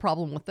this, a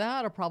problem with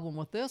that, a problem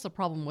with this, a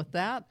problem with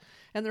that.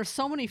 And there's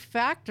so many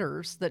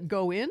factors that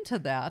go into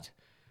that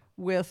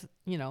with,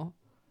 you know,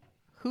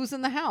 who's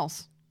in the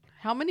house?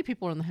 How many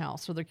people are in the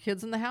house? Are there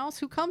kids in the house?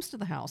 Who comes to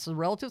the house? Do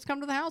relatives come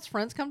to the house?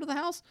 Friends come to the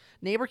house?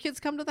 Neighbor kids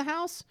come to the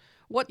house?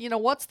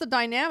 What's the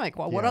dynamic?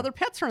 What Yeah. other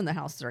pets are in the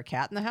house? Is there a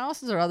cat in the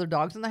house? Is there other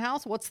dogs in the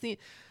house? What's the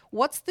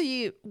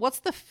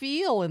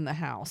feel in the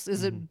house?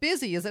 Is it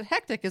busy? Is it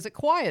hectic? Is it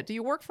quiet? Do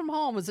you work from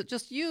home? Is it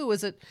just you?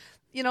 Is it,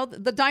 you know,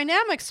 the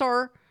dynamics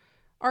are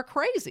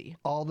crazy.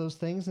 All those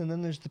things, and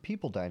then there's the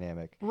people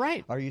dynamic.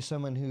 Right. Are you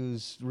someone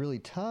who's really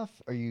tough?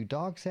 Are you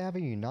dog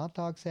savvy? Are you not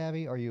dog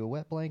savvy? Are you a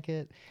wet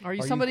blanket? Are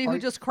you somebody who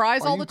just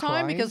cries all the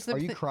time crying? because Are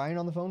you crying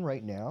on the phone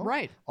right now?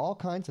 Right. All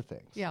kinds of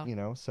things. Yeah. You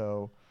know,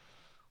 so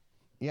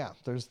yeah,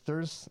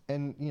 there's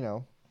and you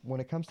know, when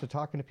it comes to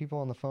talking to people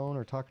on the phone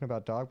or talking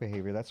about dog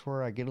behavior, that's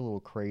where I get a little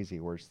crazy,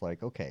 where it's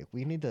like, okay,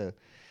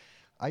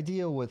 I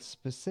deal with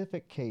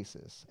specific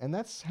cases, and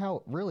that's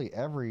how really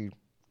every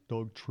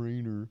dog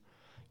trainer,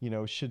 you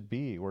know, should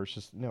be, where it's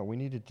just, no, we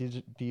need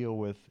to deal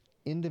with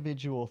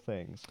individual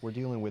things. We're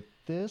dealing with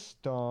this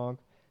dog,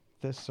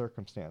 this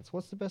circumstance.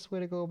 What's the best way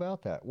to go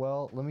about that?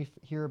 Well, let me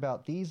hear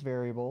about these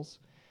variables,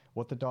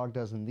 what the dog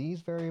does in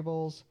these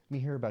variables. Let me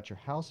hear about your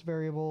house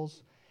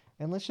variables.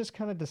 And let's just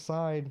kind of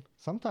decide,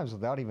 sometimes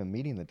without even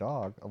meeting the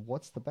dog, of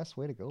what's the best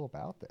way to go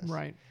about this.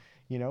 Right.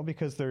 You know,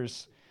 because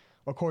there's,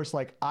 of course,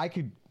 like I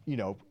could, you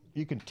know,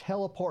 you can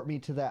teleport me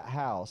to that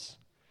house.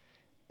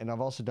 And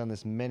I've also done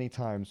this many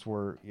times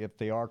where if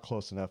they are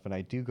close enough and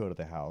I do go to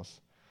the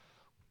house,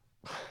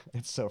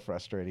 it's so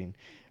frustrating.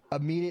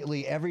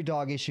 Immediately, every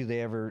dog issue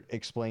they ever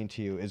explain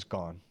to you is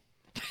gone.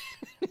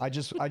 I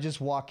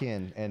just walk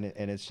in and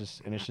it's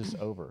just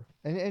over.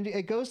 And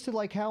it goes to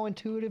like how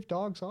intuitive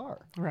dogs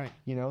are. Right.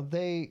 You know,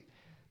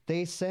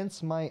 they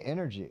sense my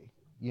energy,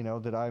 you know,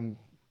 that I'm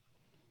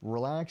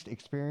relaxed,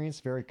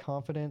 experienced, very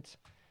confident,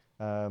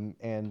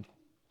 and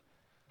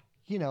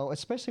you know,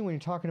 especially when you're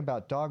talking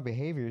about dog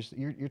behaviors,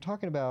 you're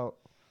talking about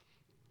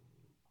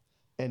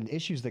and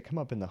issues that come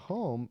up in the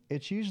home.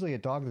 It's usually a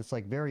dog that's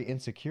like very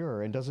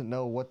insecure and doesn't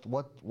know what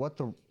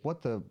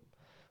the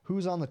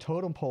who's on the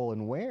totem pole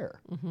and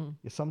where. Mm-hmm.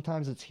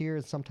 Sometimes it's here,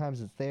 and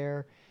sometimes it's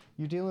there.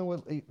 You're dealing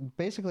with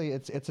basically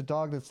it's a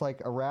dog that's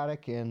like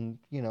erratic and,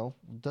 you know,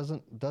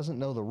 doesn't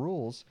know the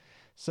rules.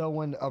 So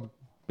when a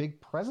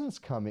big presence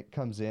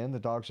comes in, the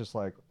dog's just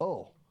like,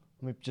 oh,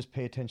 let me just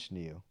pay attention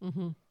to you.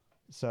 Mm-hmm.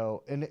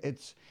 So, and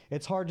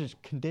it's hard to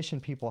condition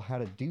people how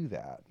to do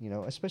that, you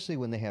know, especially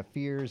when they have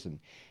fears and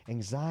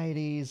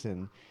anxieties,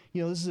 and,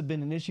 you know, this has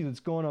been an issue that's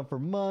going on for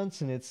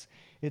months, and it's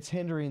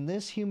hindering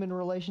this human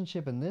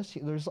relationship, and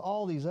there's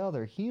all these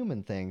other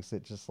human things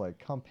that just like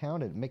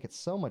compound it and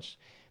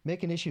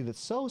make an issue that's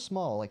so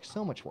small like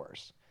so much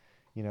worse,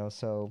 you know.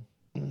 So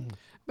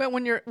But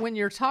when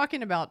you're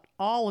talking about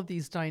all of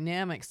these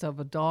dynamics of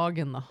a dog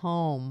in the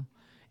home,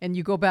 and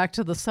you go back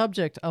to the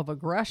subject of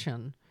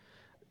aggression,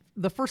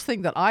 the first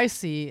thing that I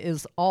see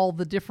is all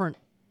the different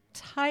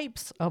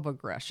types of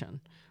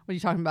aggression. When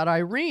you're talking about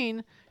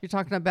Irene, you're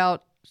talking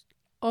about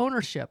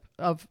ownership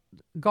of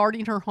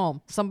guarding her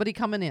home, somebody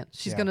coming in.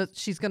 She's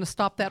gonna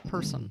stop that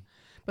person.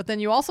 But then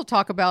you also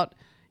talk about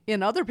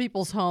in other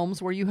people's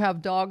homes where you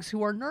have dogs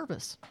who are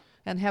nervous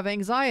and have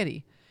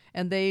anxiety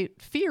and they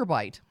fear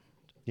bite,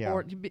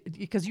 or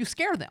because you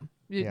scare them,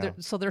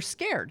 so they're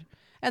scared.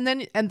 And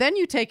then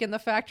you take in the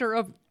factor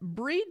of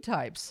breed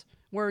types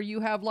where you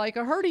have like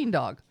a herding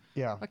dog.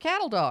 Yeah. A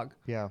cattle dog.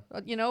 Yeah.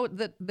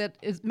 That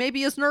is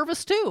maybe is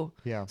nervous too.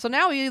 Yeah. So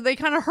now they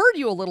kind of herd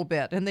you a little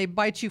bit and they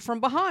bite you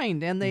from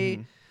behind and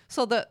they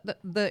so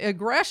the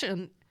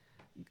aggression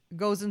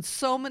goes in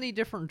so many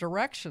different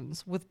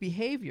directions with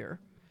behavior.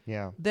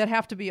 Yeah. That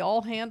have to be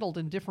all handled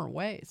in different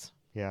ways.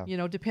 Yeah.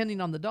 Depending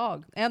on the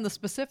dog and the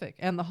specific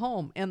and the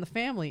home and the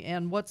family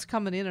and what's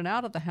coming in and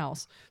out of the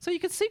house. So you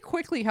can see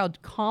quickly how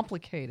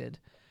complicated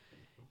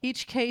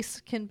each case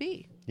can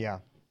be. Yeah.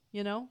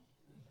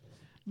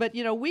 But,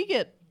 we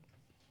get,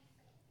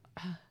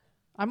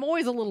 I'm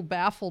always a little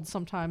baffled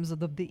sometimes of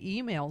the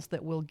emails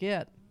that we'll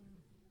get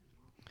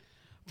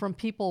from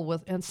people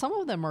with, and some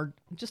of them are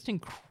just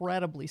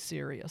incredibly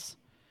serious,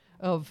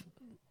 of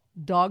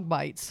dog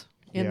bites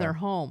in their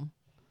home.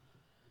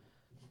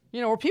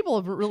 Where people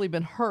have really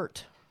been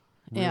hurt.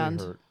 Really and,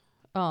 hurt.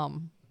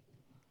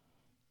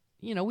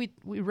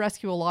 We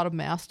rescue a lot of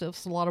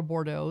Mastiffs, a lot of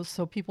Bordeaux,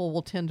 so people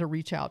will tend to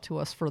reach out to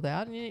us for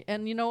that.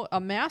 And a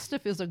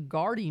Mastiff is a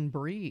guarding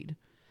breed.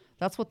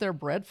 That's what they're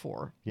bred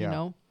for,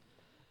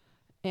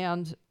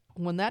 And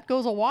when that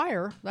goes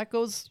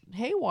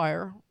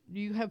haywire,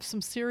 you have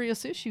some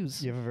serious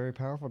issues. You have a very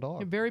powerful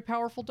dog. A very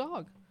powerful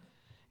dog.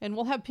 And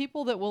we'll have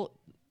people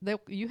that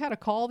you had a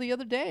call the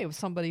other day of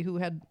somebody who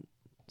had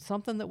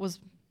something that was,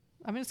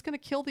 it's going to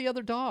kill the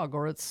other dog,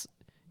 or it's,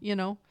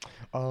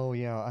 Oh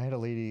yeah, I had a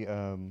lady.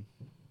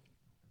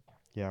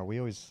 We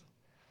always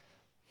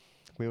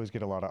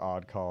get a lot of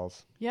odd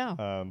calls. Yeah.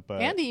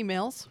 But and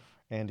emails.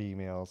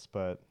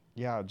 But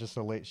yeah, just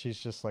she's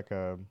just like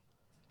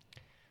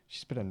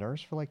she's been a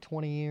nurse for like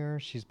 20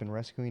 years. She's been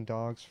rescuing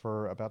dogs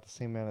for about the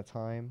same amount of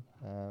time.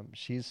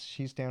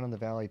 She's down in the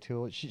valley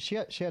too. She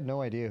had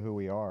no idea who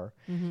we are.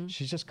 Mm-hmm.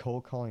 She's just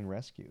cold calling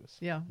rescues.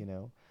 Yeah.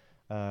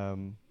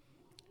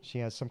 She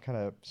has some kind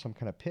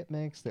of pit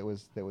mix that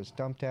was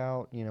dumped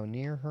out,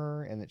 near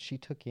her, and that she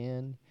took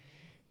in,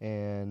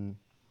 and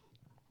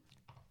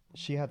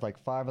she had like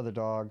 5 other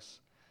dogs,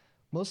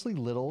 mostly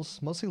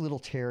little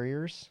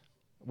terriers,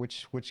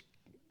 which was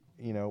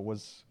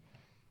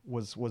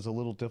a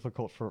little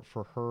difficult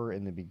for her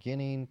in the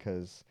beginning,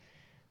 because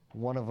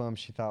one of them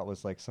she thought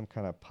was like some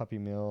kind of puppy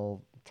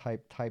mill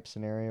type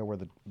scenario where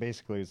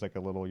basically is like a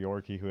little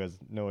Yorkie who has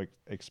no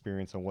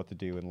experience on what to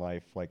do in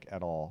life, like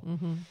at all.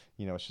 Mm-hmm.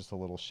 It's just a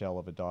little shell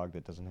of a dog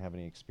that doesn't have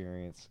any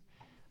experience.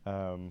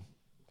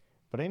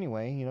 But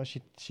anyway,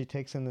 she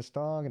takes in this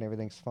dog and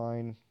everything's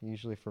fine,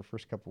 usually for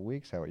first couple of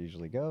weeks, how it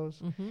usually goes.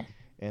 Mm-hmm.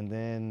 And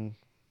then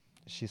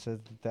she said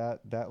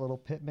that little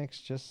pit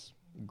mix just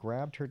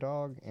grabbed her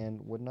dog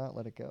and would not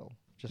let it go.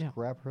 Just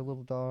grab her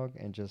little dog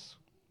and just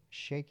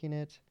shaking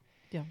it.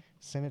 Yeah.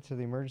 Sent it to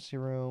the emergency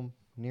room,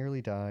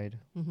 nearly died.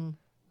 Mm-hmm.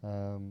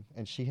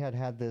 And she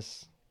had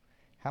this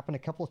happen a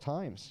couple of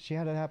times. She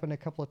had it happen a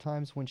couple of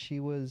times when she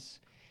was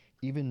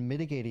even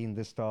mitigating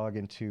this dog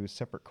into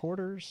separate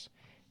quarters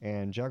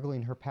and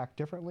juggling her pack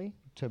differently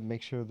to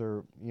make sure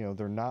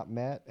they're not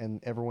met and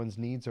everyone's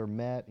needs are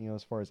met,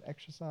 as far as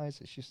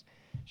exercise. She's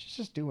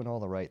just doing all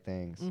the right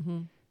things. Mm-hmm.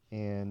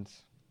 And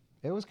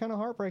it was kind of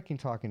heartbreaking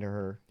talking to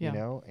her,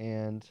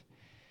 and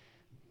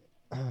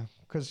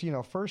because,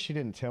 first she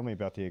didn't tell me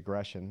about the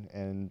aggression,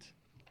 and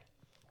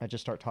I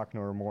just start talking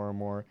to her more and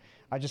more.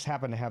 I just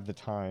happen to have the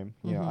time.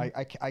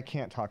 I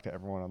can't talk to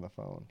everyone on the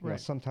phone. Right.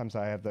 Sometimes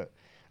I have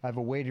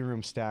a waiting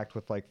room stacked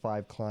with like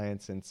 5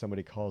 clients, and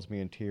somebody calls me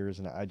in tears,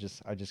 and I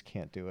just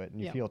can't do it, and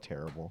you feel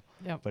terrible.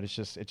 Yeah. But it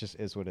just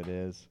is what it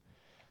is.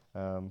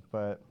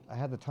 But I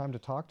had the time to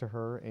talk to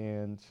her,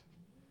 and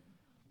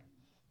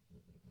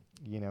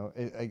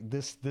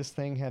this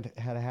thing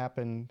had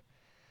happened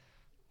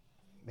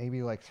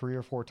maybe like 3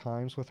 or 4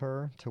 times with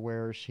her, to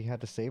where she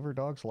had to save her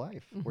dog's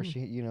life. Mm-hmm. Where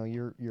she,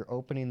 you're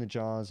opening the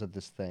jaws of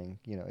this thing.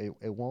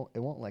 It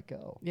won't let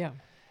go. Yeah.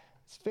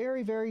 It's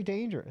very, very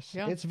dangerous.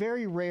 Yeah. It's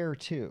very rare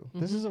too. Mm-hmm.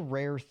 This is a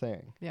rare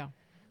thing. Yeah.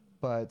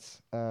 But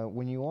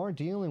when you are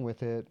dealing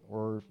with it,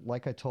 or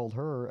like I told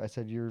her, I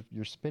said you're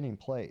spinning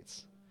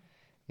plates,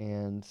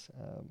 and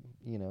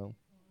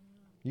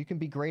you can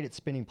be great at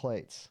spinning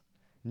plates.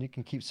 And you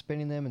can keep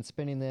spinning them,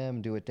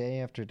 and do it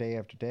day after day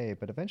after day,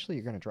 but eventually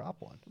you're going to drop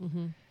one.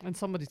 Mm-hmm. And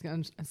something's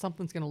going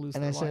to lose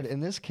and their I said, life. in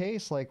this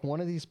case, like,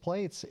 one of these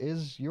plates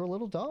is your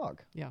little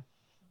dog. Yeah.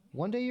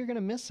 One day you're going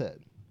to miss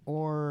it.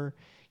 Or,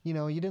 you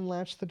didn't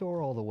latch the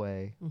door all the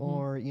way. Mm-hmm.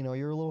 Or,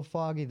 you're a little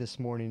foggy this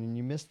morning and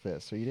you missed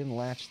this. Or you didn't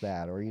latch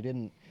that. Or you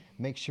didn't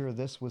make sure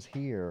this was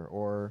here.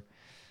 Or,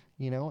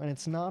 and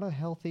it's not a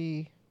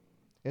healthy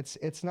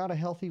It's not a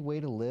healthy way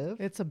to live.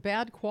 It's a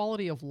bad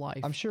quality of life.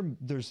 I'm sure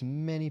there's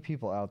many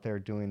people out there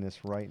doing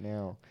this right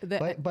now.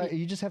 But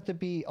you just have to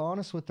be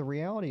honest with the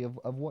reality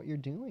of what you're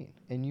doing.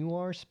 And you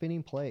are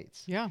spinning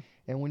plates. Yeah.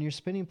 And when you're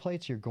spinning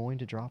plates, you're going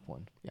to drop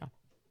one. Yeah.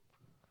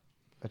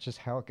 That's just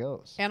how it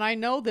goes. And I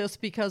know this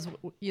because,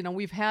 you know,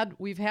 we've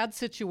had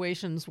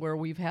situations where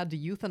we've had to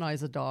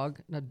euthanize a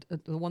dog.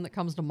 The one that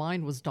comes to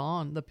mind was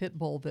Dawn, the pit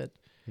bull that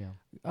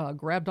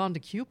grabbed onto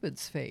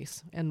Cupid's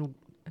face and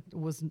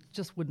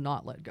would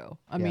not let go.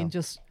 I mean,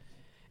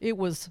 it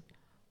was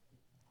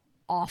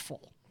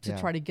awful to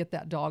try to get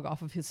that dog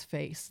off of his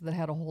face that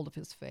had a hold of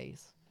his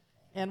face.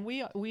 And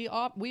we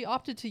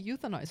opted to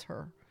euthanize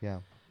her. Yeah.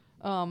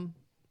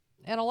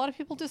 And a lot of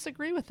people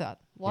disagree with that.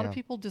 A lot of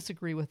people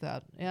disagree with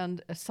that.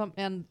 And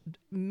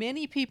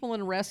many people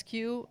in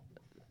rescue,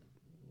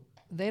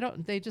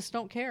 they just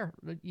don't care.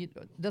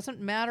 It doesn't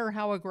matter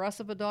how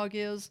aggressive a dog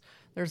is.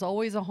 There's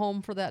always a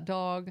home for that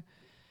dog.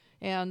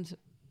 And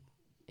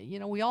you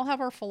know, we all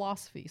have our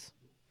philosophies.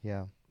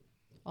 Yeah.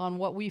 On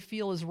what we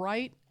feel is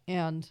right,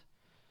 and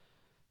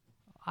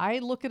I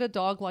look at a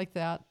dog like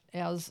that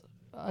as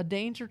a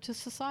danger to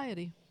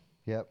society.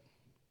 Yep.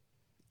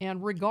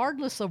 And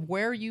regardless of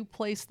where you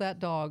place that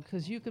dog,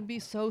 because you can be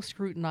so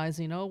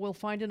scrutinizing, oh, we'll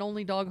find an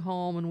only dog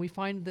home, and we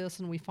find this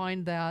and we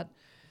find that.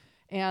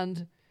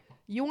 And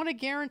you want to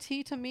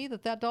guarantee to me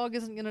that dog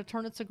isn't going to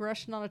turn its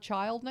aggression on a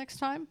child next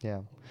time? Yeah.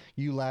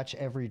 You latch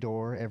every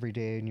door every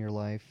day in your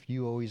life.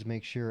 You always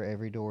make sure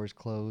every door is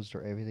closed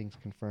or everything's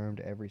confirmed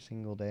every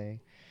single day.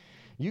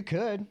 You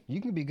can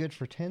be good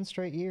for 10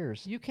 straight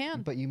years. You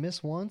can. But you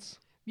miss once.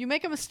 You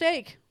make a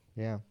mistake.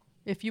 Yeah.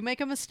 If you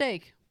make a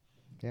mistake.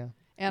 Yeah.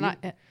 And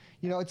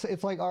you know,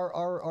 it's like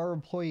our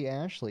employee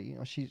Ashley. You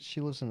know,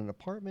 she lives in an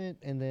apartment,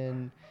 and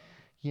then,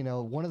 you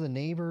know, one of the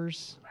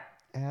neighbors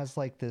has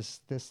like this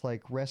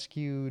like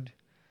rescued.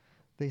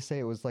 They say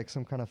it was like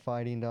some kind of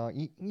fighting dog.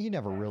 You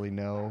never really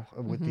know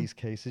with these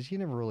cases. You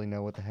never really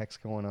know what the heck's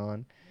going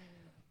on,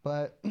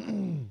 but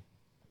it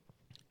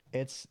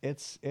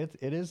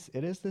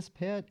is this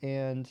pit,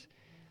 and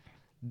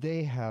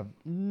they have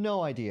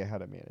no idea how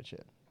to manage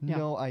it. Yeah.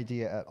 No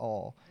idea at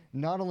all.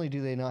 Not only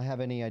do they not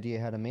have any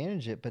idea how to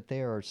manage it, but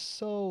they are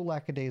so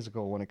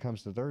lackadaisical when it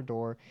comes to their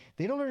door.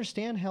 They don't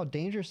understand how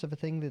dangerous of a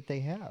thing that they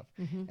have.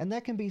 Mm-hmm. And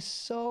that can be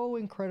so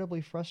incredibly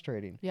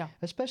frustrating. Yeah.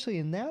 Especially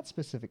in that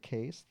specific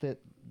case,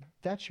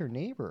 that's your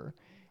neighbor.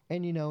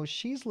 And, you know,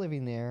 she's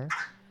living there,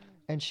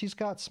 and she's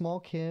got small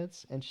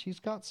kids, and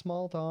she's got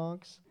small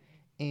dogs.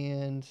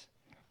 And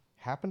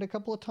happened a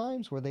couple of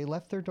times where they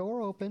left their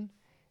door open,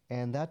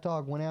 and that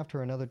dog went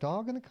after another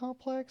dog in the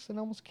complex and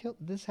almost killed.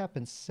 This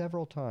happened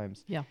several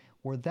times. Yeah.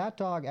 Where that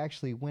dog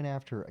actually went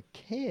after a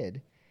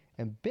kid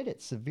and bit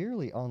it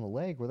severely on the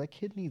leg, where that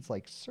kid needs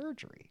like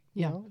surgery.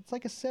 Yeah. You know? It's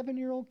like a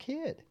 7-year-old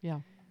kid. Yeah.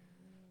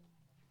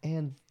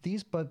 And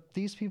these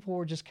people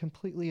were just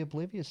completely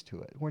oblivious to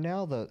it. Where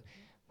now the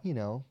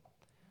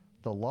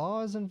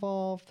law is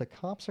involved, the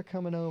cops are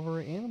coming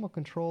over, animal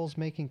control's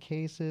making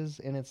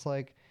cases, and it's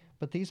like,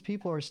 but these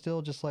people are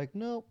still just like,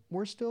 no,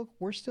 we're still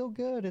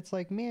good. It's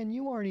like, man,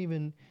 you aren't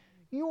even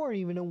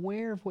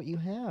aware of what you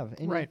have,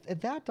 and right.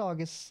 That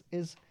dog is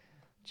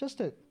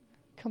just a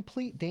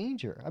complete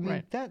danger. I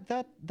mean,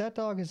 right. that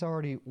dog has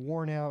already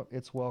worn out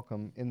its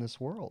welcome in this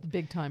world.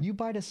 Big time. You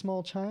bite a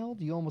small child,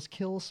 you almost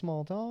kill a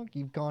small dog.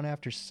 You've gone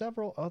after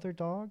several other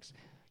dogs.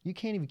 You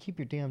can't even keep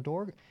your damn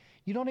door.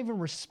 You don't even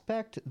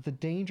respect the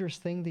dangerous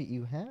thing that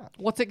you have.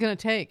 What's it going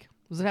to take?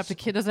 Does it have to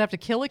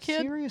kill a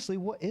kid? Seriously,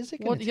 what is it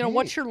going to take? You know,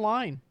 what's your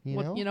line?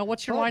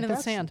 What's your line in the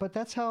sand? But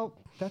that's how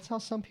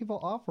some people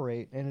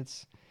operate, and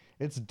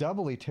it's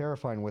doubly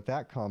terrifying with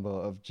that combo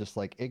of just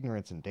like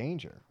ignorance and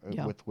danger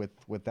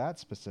with that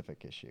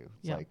specific issue.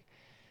 It's like,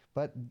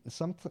 but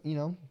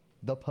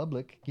the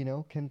public,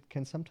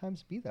 can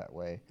sometimes be that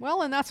way.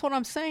 Well, and that's what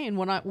I'm saying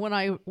when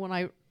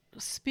I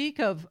speak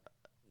of,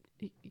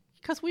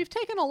 because we've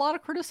taken a lot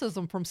of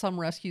criticism from some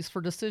rescues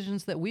for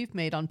decisions that we've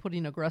made on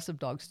putting aggressive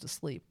dogs to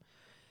sleep.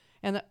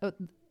 And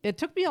it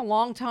took me a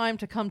long time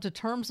to come to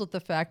terms with the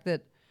fact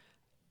that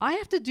I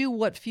have to do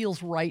what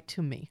feels right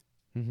to me.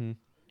 Mm-hmm.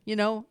 You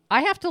know,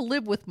 I have to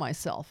live with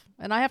myself,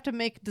 and I have to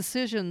make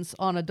decisions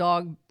on a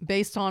dog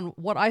based on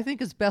what I think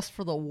is best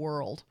for the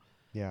world.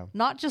 Yeah.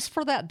 Not just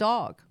for that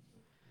dog.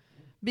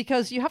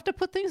 Because you have to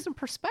put things in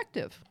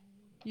perspective.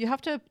 You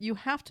have to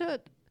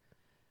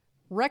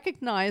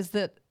recognize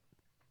that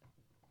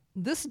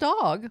this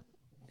dog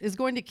is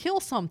going to kill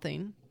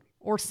something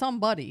or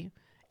somebody,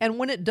 and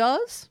when it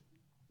does,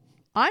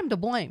 I'm to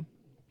blame.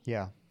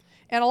 Yeah.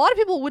 And a lot of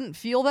people wouldn't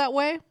feel that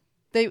way.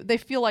 They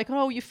feel like,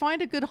 oh, you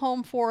find a good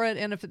home for it,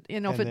 and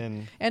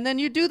and then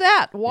you do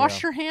that,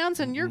 wash your hands,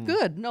 and you're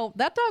good. No,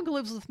 that dog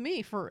lives with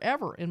me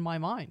forever in my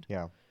mind.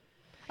 Yeah.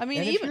 I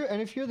mean,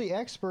 if you're the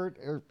expert,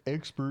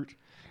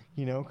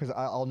 because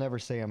I'll never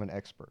say I'm an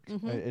expert.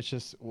 Mm-hmm. It's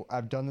just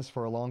I've done this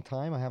for a long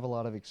time. I have a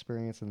lot of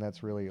experience, and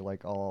that's really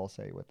like all I'll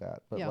say with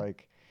that. But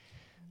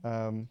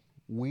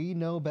we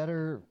know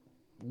better.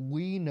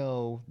 We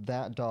know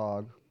that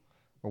dog,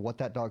 or what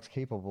that dog's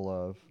capable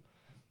of,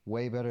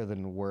 way better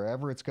than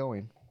wherever it's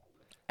going.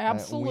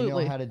 Absolutely.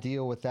 We know how to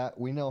deal with that.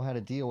 We know how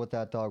to deal with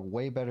that dog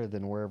way better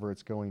than wherever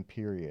it's going,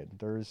 period.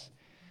 There's,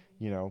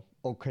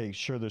 okay,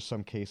 sure, there's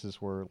some cases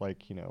where,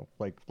 like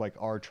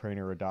our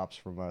trainer adopts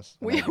from us.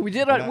 We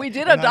did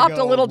adopt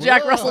a little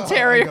Jack Russell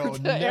Terrier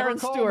to Aaron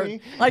Stewart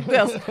like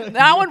this.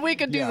 That one we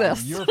could do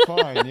this. You're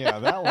fine. Yeah,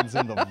 that one's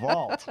in the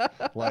vault,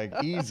 like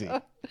easy.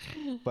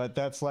 But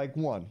that's like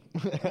one,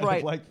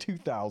 right? Like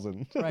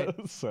 2,000.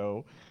 Right.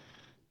 So.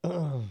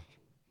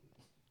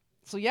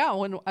 So yeah,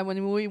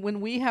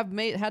 when we have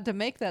had to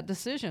make that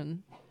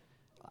decision,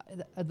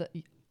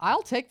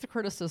 I'll take the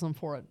criticism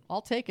for it.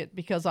 I'll take it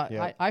because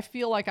I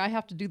feel like I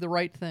have to do the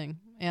right thing.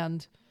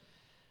 And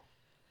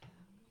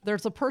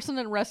there's a person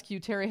in rescue,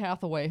 Terry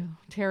Hathaway,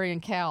 Terry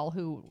and Cal,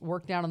 who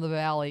work down in the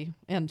valley,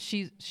 and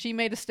she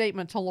made a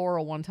statement to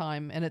Laura one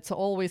time, and it's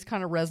always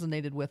kind of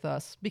resonated with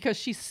us because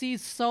she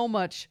sees so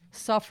much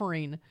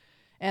suffering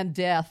and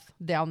death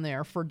down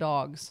there for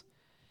dogs.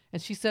 And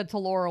she said to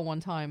Laura one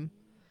time,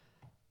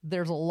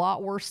 there's a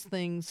lot worse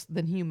things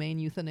than humane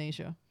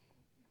euthanasia.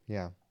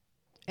 Yeah.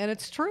 And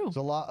it's true. There's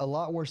a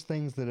lot worse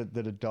things that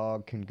a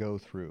dog can go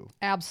through.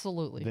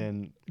 Absolutely.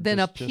 Than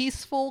a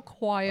peaceful,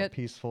 quiet,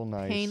 nice,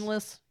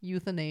 painless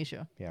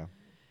euthanasia. Yeah.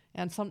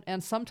 And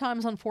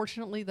sometimes,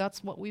 unfortunately,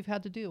 that's what we've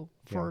had to do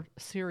for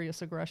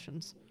serious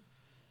aggressions.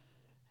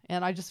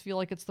 And I just feel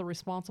like it's the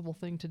responsible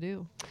thing to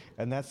do.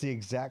 And that's the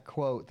exact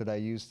quote that I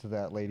used to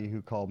that lady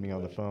who called me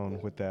on the phone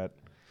with that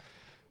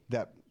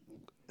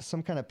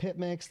some kind of pit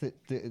mix that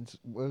it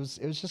was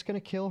just going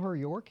to kill her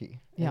Yorkie.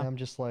 Yeah. And I'm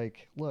just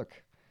like,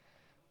 look,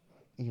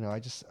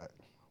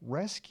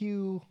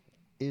 rescue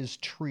is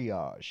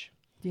triage.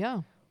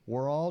 Yeah.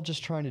 We're all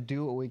just trying to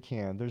do what we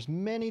can. There's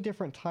many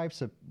different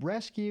types of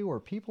rescue or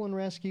people in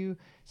rescue.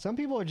 Some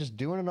people are just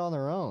doing it on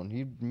their own.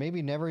 You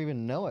maybe never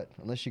even know it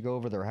unless you go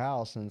over their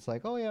house and it's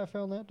like, oh yeah, I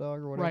found that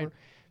dog or whatever.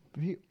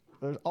 Right.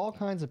 There's all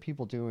kinds of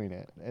people doing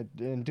it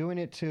and doing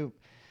it to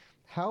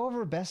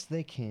however best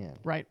they can.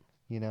 Right.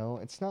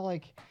 It's not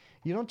like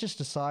you don't just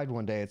decide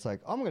one day, it's like,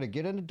 I'm going to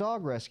get into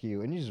dog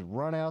rescue, and you just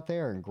run out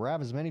there and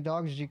grab as many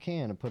dogs as you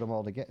can and put them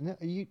all together. No,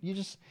 you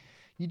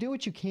do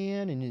what you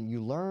can, and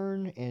you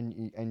learn,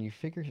 and you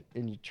figure,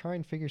 and you try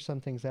and figure some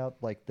things out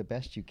like the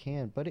best you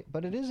can. But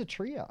it is a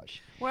triage.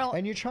 Well,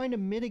 and you're trying to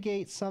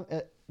mitigate some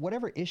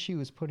whatever issue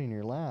is put in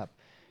your lap.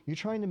 You're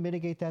trying to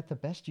mitigate that the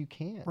best you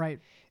can. Right.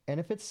 And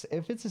if it's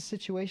a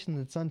situation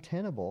that's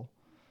untenable,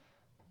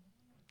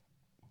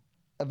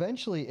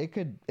 eventually it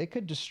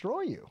could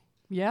destroy you.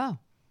 Yeah.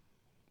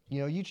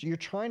 You're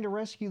trying to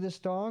rescue this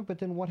dog, but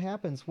then what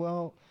happens?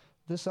 Well,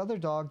 this other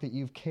dog that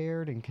you've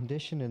cared and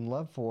conditioned and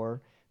loved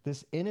for,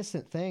 this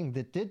innocent thing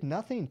that did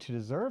nothing to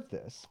deserve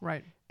this,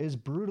 right, is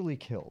brutally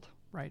killed.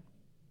 Right.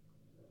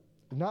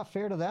 Not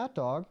fair to that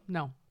dog.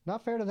 No.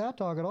 Not fair to that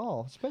dog at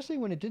all, especially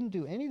when it didn't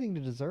do anything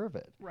to deserve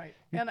it. Right.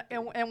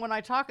 And when I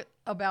talk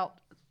about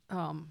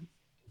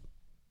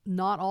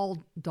not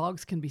all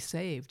dogs can be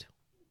saved.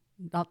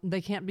 They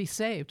can't be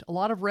saved. A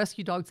lot of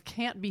rescue dogs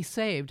can't be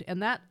saved.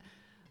 And that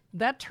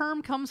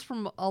term comes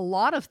from a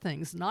lot of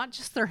things, not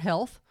just their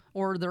health,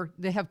 or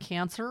they have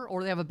cancer,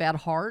 or they have a bad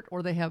heart,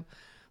 or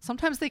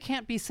sometimes they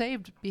can't be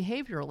saved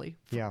behaviorally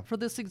for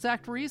this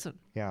exact reason.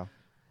 Yeah.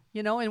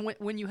 And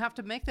when you have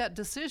to make that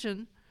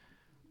decision,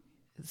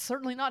 it's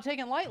certainly not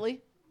taken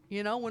lightly.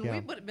 When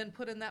we've been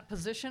put in that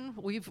position,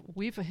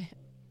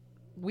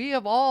 we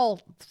have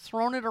all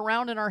thrown it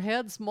around in our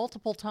heads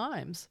multiple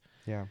times.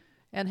 Yeah.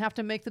 And have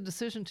to make the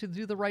decision to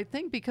do the right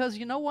thing because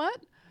you know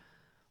what?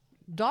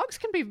 Dogs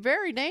can be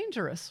very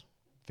dangerous.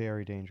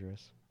 Very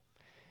dangerous.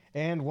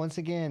 And once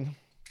again,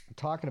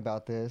 talking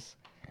about this,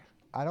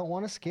 I don't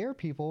want to scare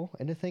people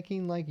into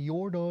thinking like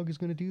your dog is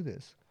going to do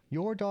this.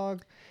 Your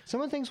dog,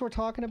 some of the things we're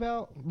talking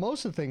about,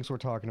 most of the things we're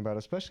talking about,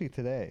 especially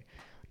today,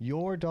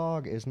 your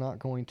dog is not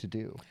going to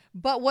do.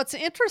 But what's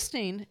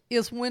interesting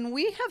is when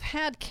we have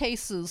had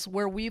cases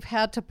where we've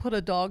had to put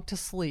a dog to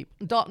sleep.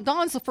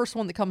 Dawn's the first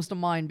one that comes to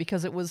mind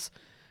because it was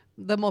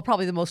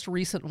probably the most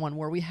recent one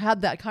where we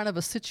had that kind of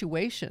a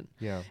situation.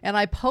 Yeah. And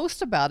I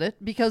post about it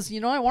because,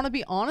 I want to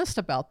be honest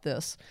about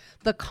this.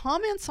 The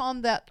comments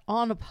on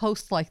a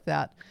post like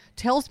that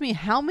tells me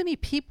how many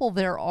people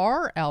there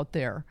are out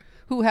there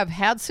who have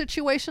had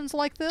situations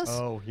like this.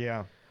 Oh,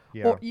 yeah.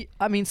 Yeah.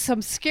 Or,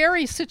 some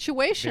scary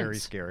situations. Very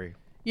scary.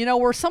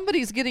 Where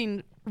somebody's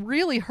getting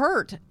really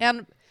hurt.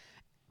 And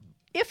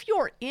if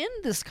you're in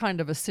this kind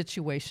of a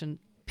situation,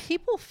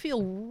 people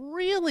feel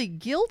really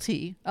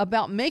guilty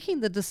about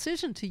making the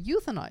decision to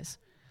euthanize.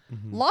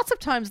 Mm-hmm. Lots of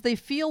times they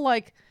feel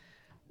like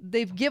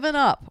they've given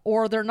up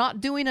or they're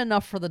not doing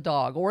enough for the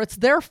dog or it's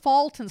their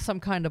fault in some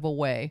kind of a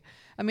way.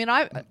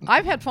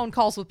 I've had phone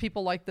calls with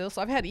people like this.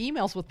 I've had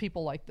emails with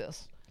people like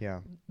this.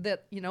 Yeah.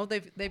 That,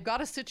 they've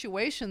got a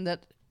situation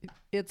that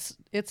it's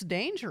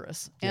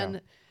dangerous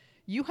and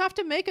you have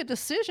to make a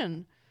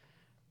decision.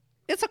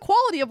 It's a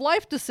quality of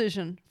life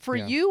decision for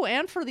you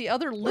and for the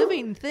other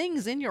living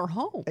things in your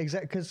home.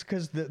 Exactly,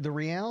 because the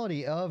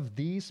reality of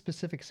these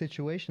specific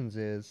situations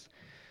is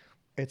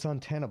it's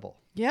untenable.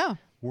 Yeah.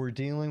 We're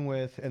dealing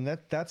with, and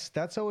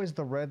that's always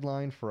the red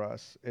line for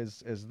us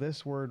is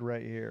this word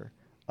right here,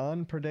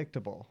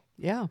 unpredictable.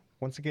 Yeah.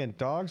 Once again,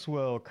 dogs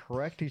will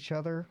correct each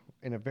other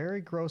in a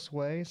very gross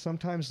way.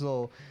 Sometimes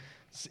they'll,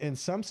 in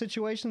some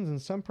situations, in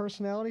some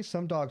personalities,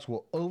 some dogs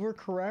will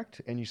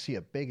overcorrect, and you see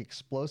a big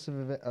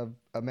explosive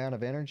amount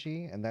of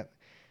energy, and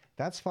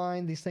that's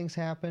fine. These things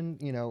happen.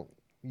 You know,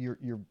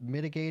 you're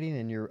mitigating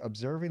and you're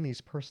observing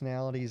these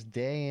personalities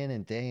day in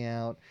and day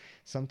out.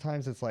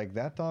 Sometimes it's like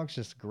that dog's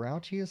just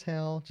grouchy as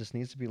hell, just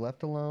needs to be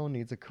left alone,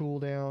 needs a cool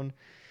down.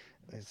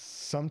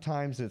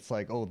 Sometimes it's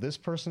like, oh, this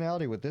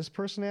personality with this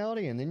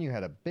personality, and then you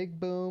had a big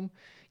boom.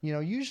 You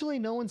know, usually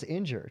no one's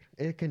injured.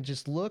 It can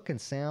just look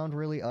and sound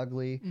really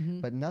ugly,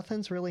 but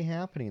nothing's really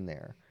happening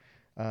there.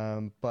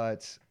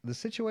 But the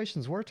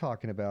situations we're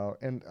talking about,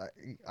 and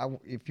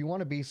if you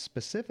want to be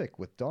specific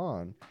with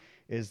Dawn,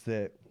 is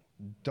that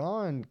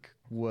Dawn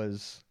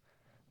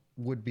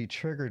would be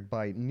triggered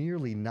by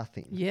nearly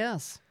nothing.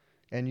 Yes.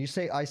 And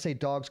I say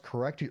dogs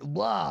correct you,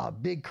 blah,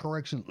 big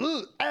correction,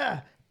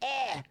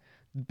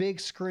 big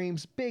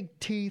screams, big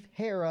teeth,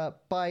 hair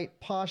up, bite,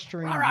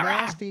 posturing,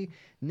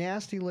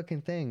 nasty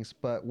looking things.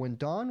 But when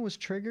Dawn was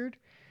triggered,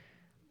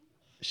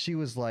 she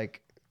was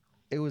like,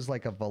 it was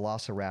like a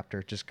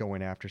velociraptor just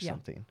going after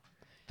something.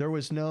 There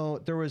was no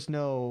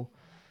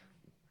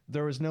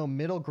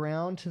middle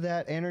ground to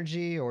that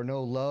energy, or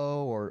no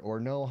low or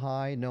no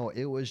high. No,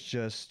 it was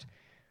just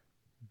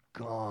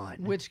gone.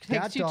 Which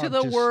takes you to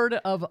the word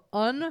of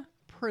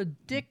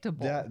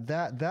unpredictable.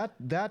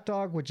 That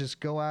dog would just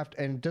go after,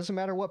 and it doesn't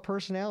matter what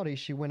personality,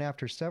 she went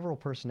after several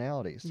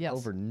personalities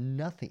over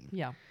nothing.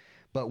 Yeah.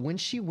 But when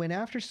she went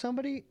after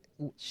somebody,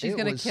 she's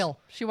going to kill.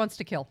 She wants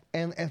to kill.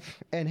 And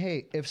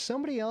hey, if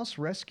somebody else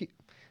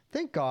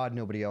thank God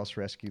nobody else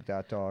rescued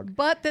that dog.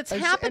 But that's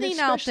happening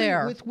out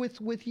there.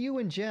 With you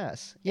and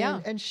Jess. Yeah.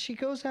 And she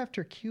goes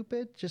after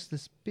Cupid, just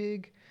this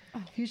big,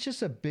 he's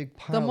just a big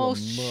pile the of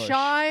most mush.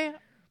 shy,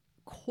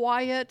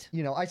 quiet.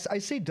 You know, I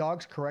say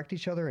dogs correct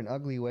each other in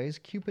ugly ways.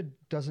 Cupid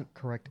doesn't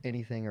correct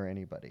anything or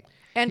anybody.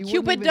 And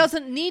Cupid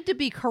doesn't need to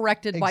be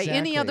corrected by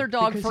any other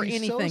dog for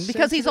anything, so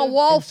because he's a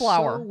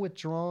wallflower. So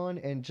withdrawn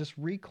and just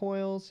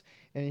recoils,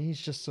 and he's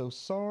just so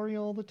sorry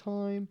all the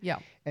time. Yeah.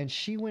 And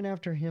she went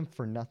after him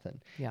for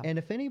nothing. Yeah. And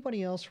if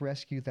anybody else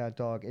rescued that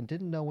dog and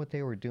didn't know what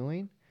they were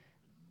doing,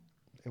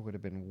 it would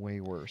have been way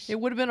worse. It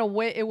would have been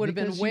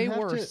way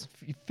worse.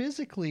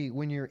 Physically,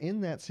 when you're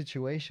in that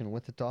situation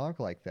with a dog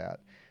like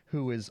that,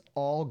 who is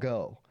all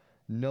go,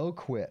 no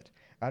quit.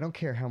 I don't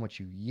care how much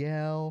you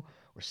yell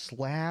or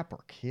slap or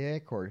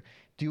kick or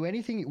do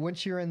anything.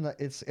 Once you're in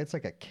it's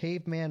like a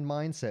caveman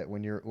mindset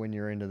when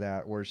you're into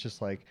that, where it's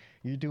just like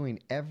you're doing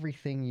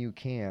everything you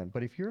can.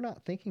 But if you're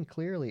not thinking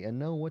clearly and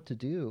know what to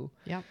do,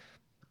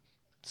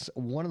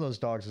 one of those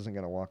dogs isn't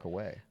going to walk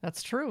away.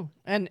 That's true.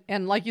 And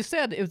like you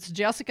said, it's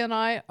Jessica and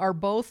I are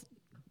both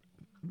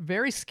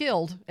very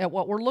skilled at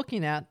what we're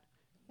looking at.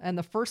 And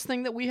the first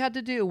thing that we had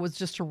to do was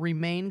just to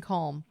remain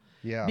calm.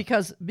 Yeah.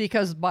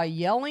 Because by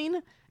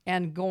yelling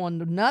and going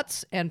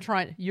nuts and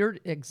you're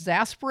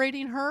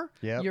exasperating her.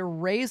 Yep. You're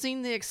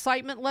raising the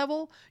excitement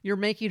level. You're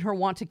making her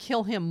want to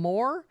kill him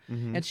more.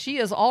 And she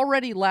is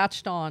already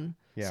latched on.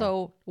 Yeah.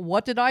 So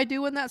what did I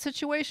do in that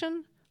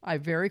situation? I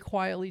very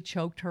quietly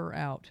choked her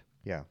out.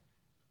 Yeah.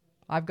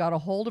 I've got a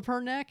hold of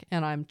her neck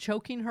and I'm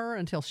choking her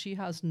until she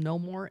has no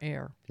more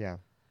air. Yeah.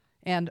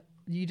 And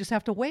you just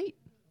have to wait.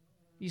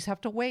 You just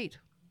have to wait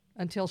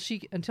until she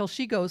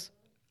goes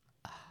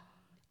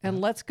and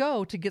lets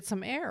go to get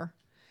some air.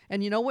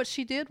 And you know what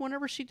she did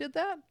whenever she did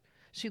that?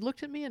 She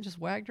looked at me and just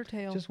wagged her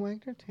tail. Just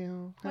wagged her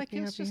tail. Like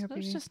it was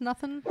just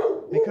nothing.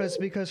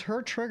 Because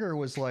her trigger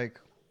was like,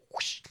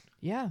 whoosh.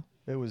 Yeah.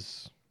 It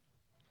was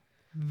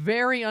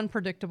very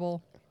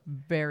unpredictable,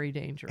 very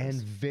dangerous. And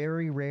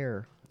very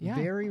rare. Yeah.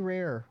 Very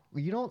rare.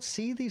 You don't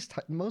see these.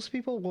 Most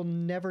people will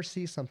never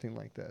see something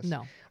like this.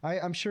 No.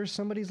 I'm sure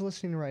somebody's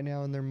listening right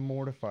now and they're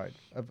mortified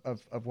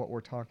of what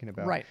we're talking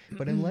about. Right.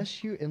 But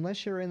unless you're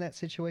in that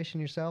situation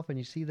yourself and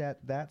you see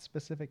that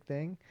specific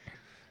thing,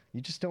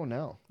 you just don't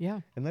know. Yeah.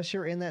 Unless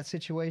you're in that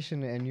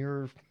situation and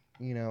you're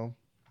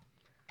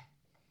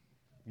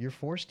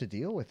forced to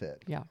deal with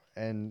it. Yeah.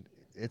 And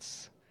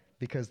it's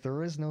because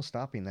there is no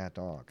stopping that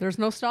dog. There's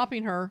no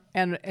stopping her.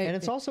 And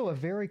it's also a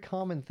very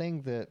common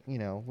thing that,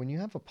 when you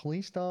have a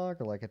police dog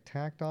or like a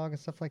tack dog and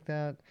stuff like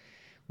that,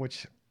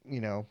 which,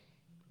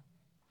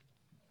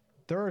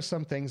 there are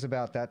some things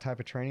about that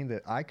type of training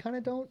that I kind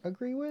of don't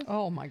agree with.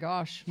 Oh my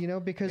gosh.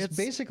 Because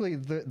basically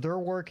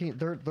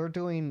they're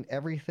doing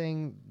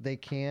everything they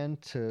can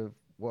to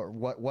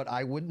what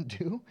I wouldn't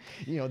do.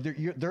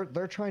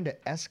 They're trying to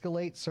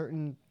escalate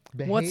certain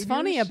What's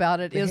funny behaviors- about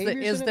it is that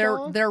behaviors is in a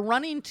dog? they're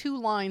running two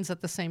lines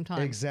at the same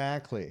time.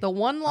 Exactly. The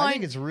one I line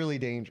think it's really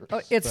dangerous.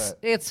 it's but-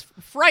 it's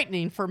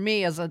frightening for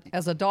me as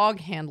a dog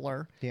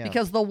handler Yeah.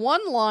 because the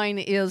one line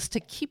is to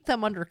keep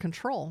them under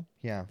control.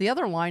 yeah. The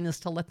other line is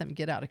to let them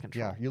get out of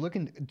control. Yeah, you're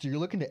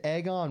looking to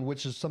egg on,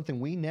 which is something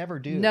we never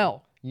do.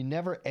 No. You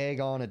never egg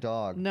on a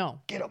dog. No.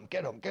 Get him,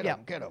 get him, get Yep.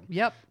 him, get him.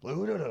 Yep.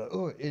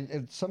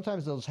 And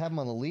sometimes they'll just have them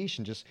on the leash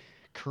and just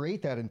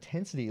create that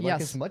intensity, like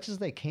Yes. as much as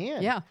they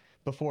can. Yeah.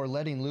 Before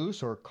letting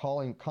loose or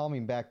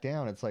calming back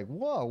down. It's like,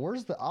 whoa,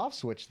 where's the off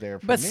switch there?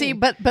 For But me? see,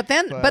 but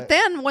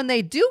then when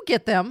they do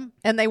get them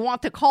and they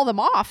want to call them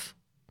off,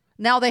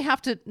 now you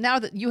have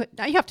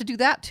to do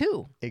that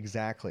too.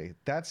 Exactly.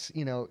 That's,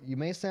 you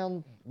may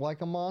sound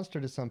like a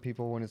monster to some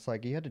people when it's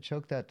like you had to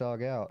choke that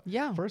dog out.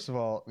 Yeah. First of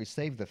all, we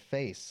saved the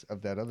face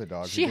of that other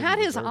dog. who She didn't had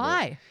his deserve it.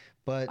 eye.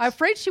 But I'm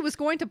afraid she was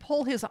going to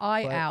pull his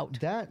eye But out.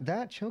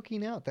 that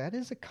choking out, that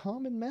is a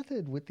common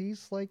method with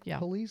these Yeah.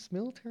 police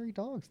military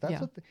dogs. That's Yeah.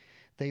 what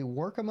they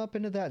work them up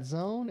into that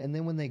zone, and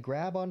then when they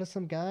grab onto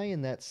some guy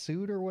in that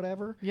suit or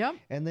whatever, Yep.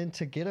 and then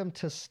to get them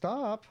to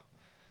stop,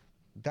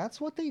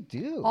 that's what they do.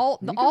 You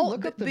can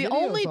look up the videos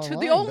only online.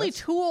 the only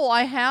That's- tool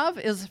I have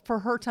is for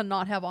her to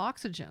not have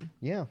oxygen.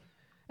 yeah,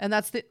 And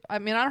I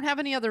don't have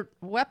any other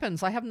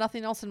weapons. I have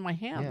nothing else in my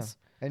yeah. hands.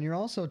 And you're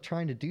also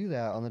trying to do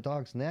that on the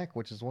dog's neck,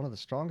 which is one of the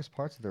strongest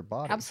parts of their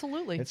body.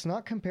 Absolutely. It's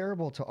not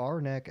comparable to our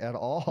neck at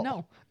all.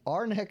 No.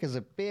 Our neck is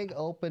a big,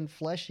 open,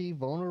 fleshy,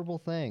 vulnerable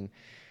thing.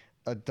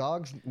 A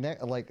dog's neck,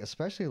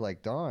 especially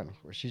like Dawn,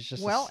 where she's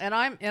just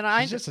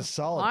she's just a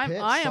solid pit,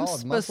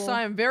 solid muscle.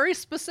 I am very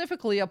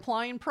specifically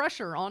applying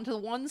pressure onto the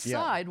one Yeah.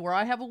 side where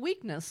I have a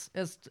weakness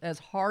as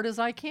hard as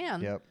I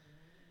can. Yep.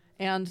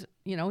 And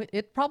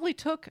it probably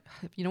took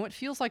it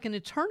feels like an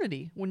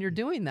eternity when you're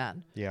doing that.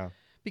 Yeah.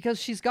 Because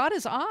she's got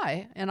his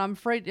eye, and I'm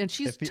afraid, and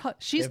she's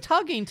It-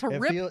 tugging to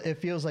rip. It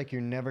feels like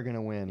you're never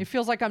gonna win. It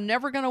feels like I'm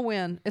never going to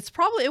win.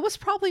 It was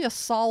probably a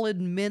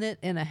solid minute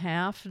and a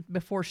half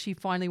before she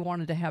finally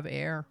wanted to have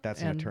air.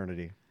 That's an And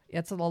eternity.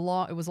 It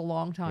was a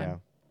long time. Yeah.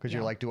 Because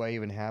you're Yeah. like, do I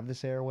even have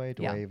this airway?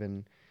 Do Yeah. I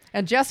even?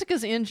 And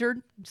Jessica's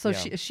injured, so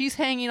Yeah. she's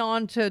hanging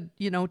on to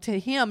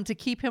him to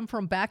keep him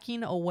from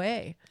backing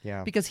away.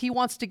 Yeah. Because he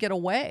wants to get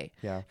away.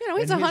 Yeah.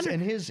 He's and 100.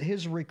 And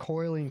his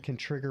recoiling can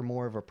trigger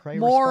more of a prey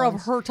More of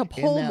response her to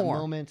pull in that more.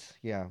 moment.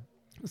 Yeah.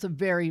 It's a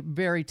very,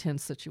 very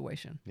tense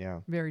situation. Yeah.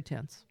 Very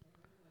tense.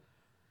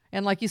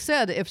 And like you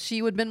said, if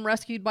she would have been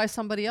rescued by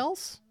somebody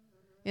else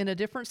in a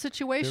different There'd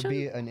situation,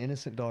 be an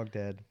innocent dog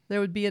dead. there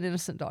would be an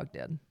innocent dog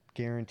dead.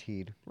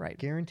 Guaranteed. Right.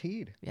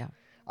 Guaranteed. Yeah.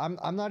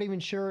 I'm not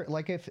even sure.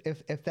 Like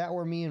if that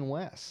were me and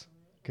Wes,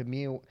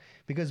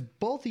 because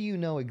both of you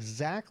know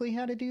exactly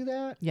how to do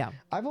that. Yeah.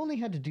 I've only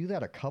had to do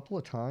that a couple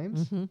of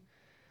times, Mm-hmm.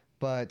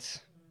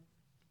 but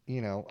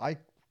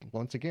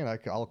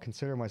I'll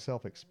consider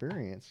myself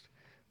experienced,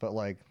 but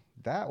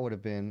that would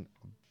have been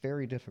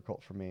very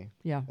difficult for me.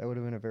 Yeah. That would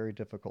have been a very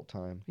difficult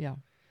time. Yeah.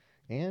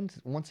 And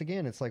once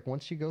again, it's like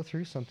once you go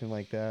through something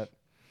like that,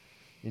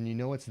 and you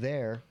know it's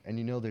there, and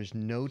you know there's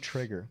no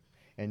trigger,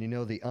 and you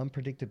know the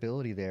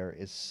unpredictability there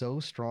is so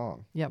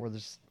strong. Yep. Where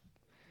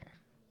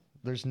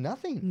there's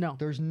nothing. No.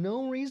 There's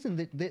no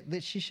reason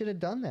that she should have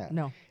done that.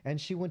 No. And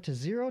she went to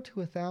 0 to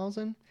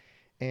 1,000,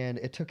 and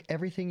it took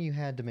everything you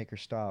had to make her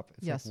stop.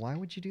 It's Yes. like, why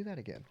would you do that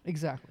again?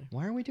 Exactly.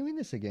 Why are we doing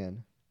this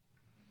again?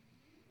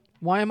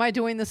 Why am I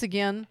doing this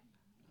again?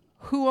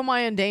 Who am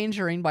I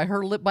endangering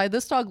by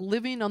this dog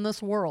living on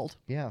this world?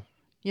 Yeah.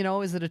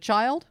 Is it a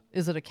child?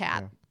 Is it a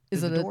cat? Yeah.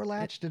 Is Did it the a door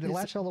latch? Did it is-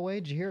 latch all the way?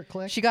 Did you hear it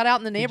click? She got out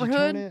in the Did you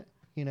neighborhood. turn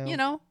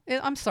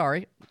it? I'm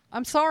sorry.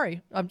 I'm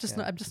sorry. I'm just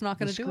Yeah. not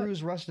going The to do it.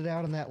 screws rusted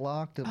out in that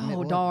lock.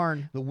 Oh,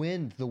 darn. The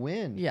wind.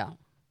 Yeah.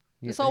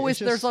 Yeah, It's always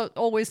just-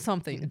 always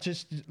something.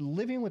 Just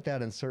living with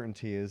that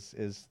uncertainty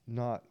is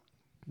not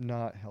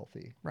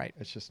healthy. Right.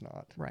 It's just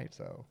not. Right.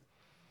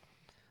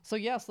 So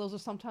yes, those are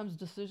sometimes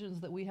decisions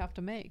that we have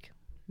to make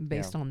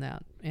based on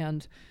that.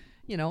 And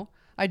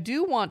I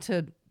do want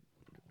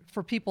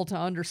for people to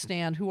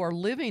understand who are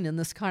living in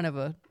this kind of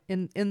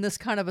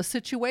a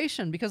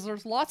situation, because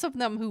there's lots of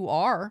them who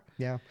are.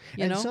 yeah.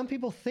 You And know? some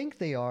people think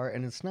they are,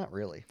 and it's not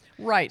really.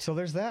 Right. So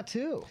there's that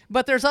too.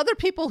 But there's other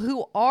people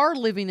who are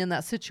living in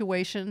that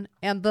situation,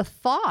 and the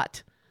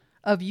thought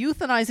of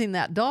euthanizing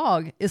that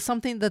dog is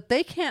something that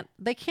they can't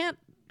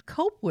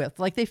cope with.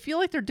 Like, they feel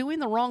like they're doing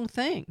the wrong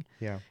thing.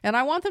 Yeah. And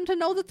I want them to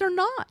know that they're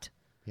not.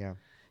 Yeah.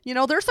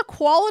 There's a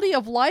quality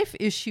of life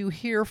issue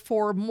here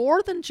for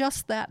more than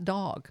just that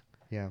dog.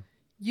 Yeah.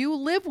 You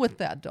live with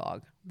that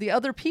dog. The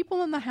other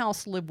people in the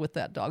house live with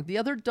that dog. The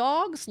other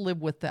dogs live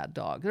with that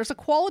dog. There's a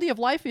quality of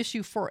life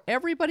issue for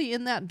everybody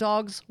in that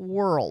dog's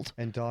world.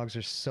 And dogs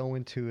are so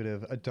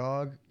intuitive. A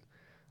dog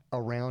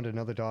around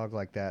another dog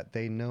like that,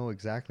 they know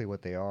exactly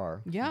what they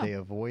are. Yeah. They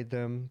avoid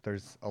them.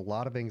 There's a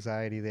lot of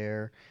anxiety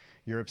there.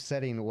 You're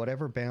upsetting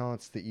whatever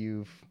balance that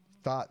you've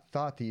thought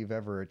that you've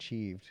ever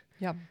achieved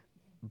Yep.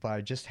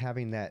 by just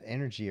having that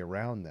energy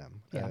around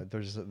them. Yeah.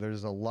 There's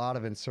a lot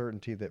of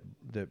uncertainty that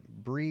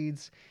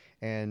breeds,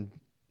 and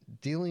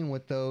dealing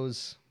with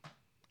those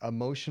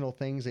emotional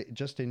things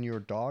just in your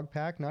dog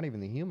pack, not even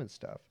the human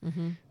stuff.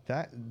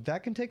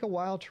 That can take a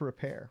while to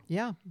repair.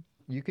 Yeah.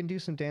 You can do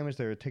some damage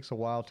there. It takes a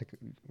while to,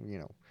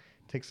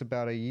 takes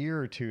about a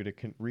year or two to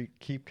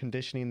keep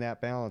conditioning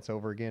that balance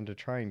over again to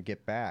try and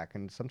get back.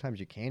 And sometimes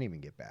you can't even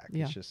get back.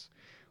 Yeah. It's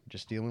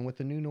just dealing with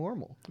the new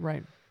normal.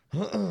 Right.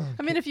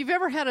 I mean, if you've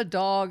ever had a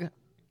dog,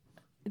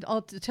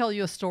 I'll tell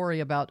you a story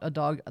about a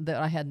dog that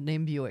I had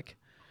named Buick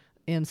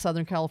in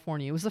Southern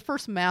California. It was the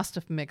first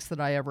Mastiff mix that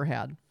I ever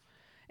had.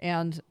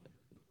 And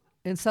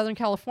in Southern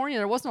California,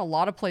 there wasn't a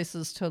lot of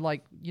places to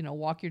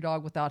walk your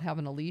dog without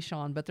having a leash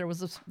on, but there was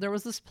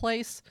this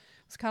place.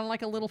 It's kind of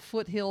like a little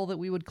foothill that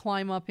we would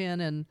climb up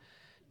in and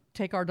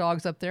take our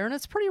dogs up there, and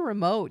it's pretty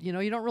remote. You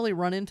don't really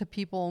run into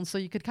people, and so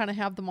you could kind of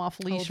have them off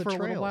leash for a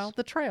little while.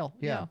 The trail,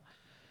 yeah.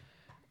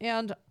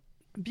 And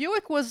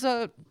Buick was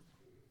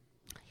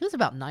he was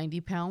about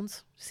 90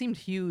 pounds. Seemed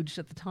huge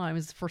at the time. It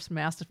was the first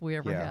Mastiff we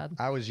ever had.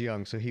 I was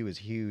young, so he was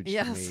huge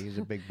to me. He's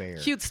a big bear.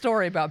 Cute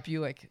story about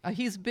Buick.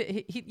 He's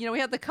big. He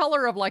had the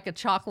color of like a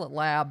chocolate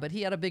lab, but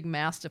he had a big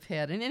Mastiff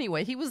head. And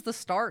anyway, he was the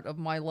start of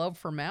my love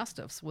for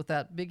Mastiffs with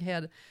that big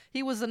head.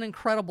 He was an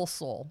incredible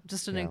soul,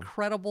 just an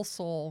incredible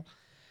soul.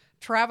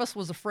 Travis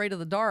was afraid of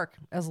the dark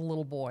as a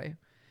little boy,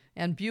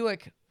 and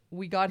Buick,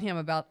 we got him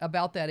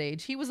about that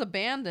age. He was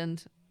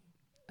abandoned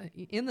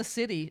in the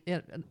city,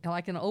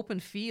 like an open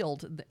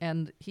field,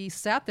 and he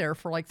sat there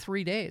for like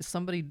 3 days.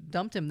 Somebody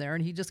dumped him there,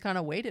 and he just kind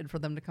of waited for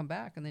them to come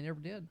back, and they never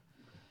did.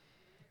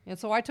 And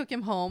so I took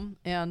him home,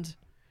 and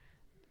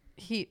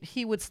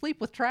he would sleep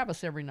with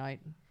Travis every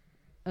night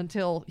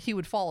until he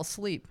would fall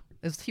asleep.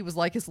 He was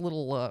like his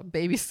little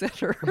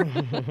babysitter.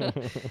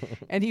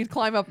 And he'd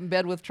climb up in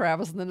bed with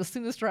Travis, and then as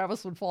soon as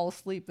Travis would fall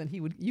asleep, then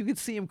you could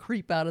see him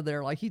creep out of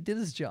there like he did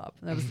his job.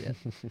 That was it.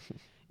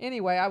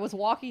 Anyway, I was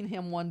walking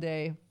him one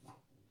day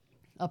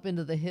up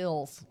into the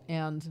hills,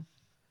 and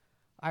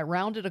I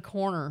rounded a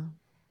corner,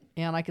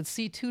 and I could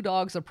see 2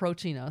 dogs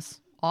approaching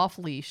us off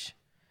leash,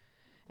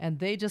 and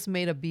they just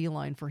made a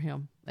beeline for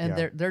him, and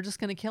they're just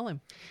going to kill him.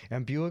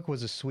 And Buick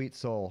was a sweet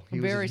soul. He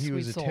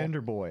was a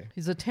tender boy.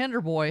 He's a tender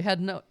boy. Had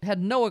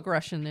no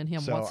aggression in him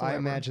whatsoever. So I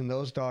imagine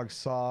those dogs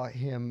saw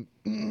him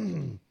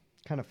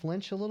kind of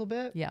flinch a little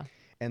bit. Yeah.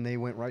 And they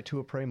went right to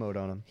a prey mode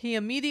on him. He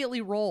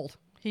immediately rolled.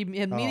 He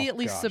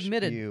immediately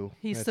submitted.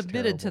 He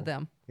submitted to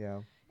them. Yeah.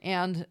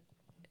 And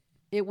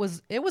it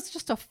was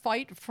just a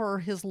fight for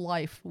his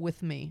life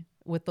with me,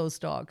 with those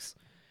dogs.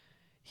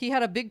 He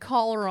had a big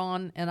collar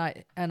on, and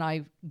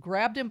I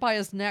grabbed him by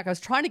his neck. I was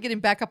trying to get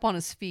him back up on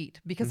his feet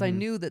because I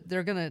knew that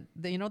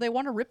they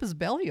want to rip his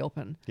belly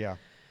open. Yeah.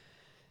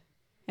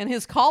 And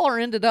his collar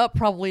ended up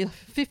probably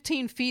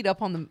 15 feet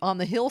up on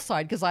the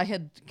hillside because I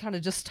had kind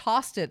of just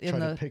tossed it Tried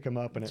to pick him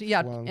up, and it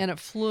flung.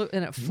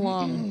 And it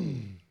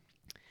flung.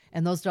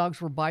 And those dogs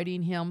were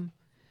biting him,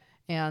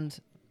 and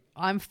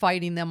I'm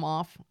fighting them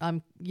off.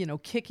 I'm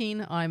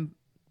kicking. I'm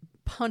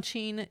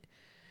punching.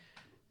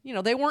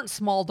 They weren't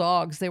small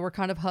dogs. They were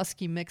kind of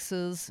husky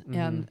mixes.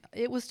 And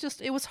it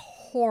was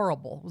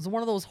horrible. It was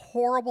one of those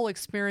horrible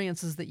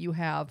experiences that you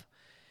have.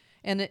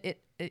 And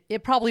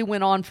it probably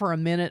went on for a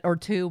minute or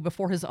two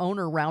before his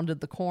owner rounded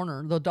the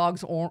corner, the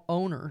dog's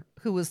owner,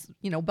 who was,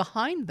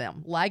 behind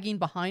them, lagging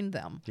behind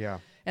them. Yeah.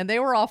 And they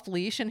were off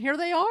leash, and here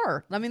they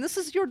are. I mean,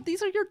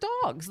 these are your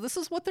dogs. This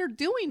is what they're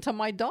doing to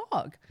my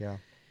dog. Yeah.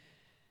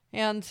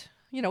 And,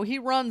 he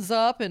runs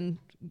up and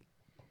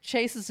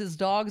chases his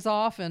dogs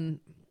off, and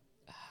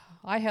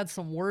I had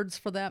some words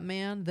for that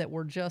man that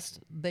were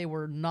they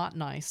were not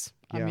nice.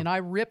 Yeah. I mean, I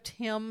ripped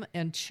him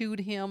and chewed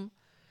him.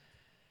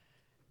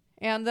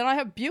 And then I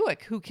have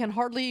Buick, who can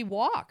hardly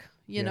walk,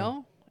 you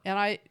know.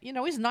 And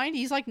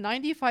he's like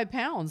 95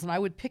 pounds, and I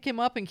would pick him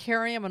up and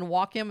carry him and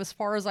walk him as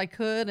far as I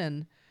could.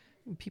 And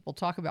people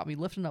talk about me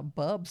lifting up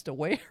bubs to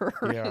weigh her.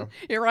 Yeah.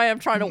 Here I am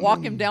trying to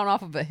walk him down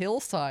off of a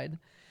hillside.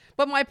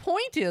 But my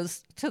point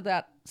is to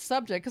that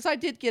subject, because I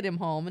did get him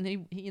home, and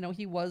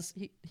he was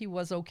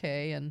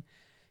okay, and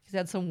he's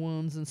had some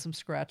wounds and some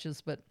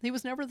scratches, but he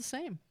was never the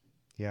same.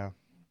 Yeah.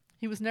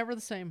 He was never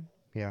the same.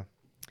 Yeah.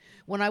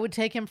 When I would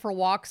take him for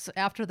walks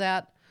after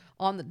that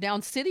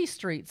down city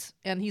streets,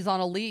 and he's on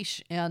a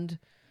leash, and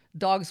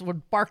dogs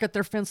would bark at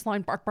their fence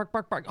line, bark, bark,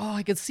 bark, bark. Oh,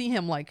 I could see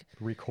him like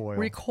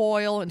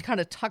recoil and kind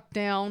of tuck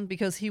down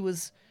because he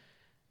was,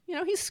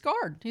 he's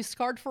scarred. He's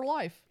scarred for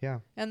life. Yeah.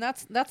 And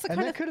that's the kind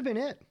of. That could have been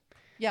it.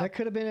 Yeah. That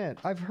could have been it.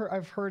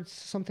 I've heard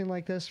something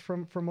like this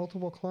from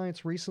multiple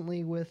clients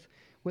recently with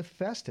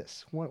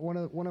Festus, one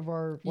of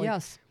our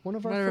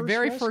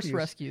first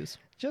rescues.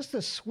 Just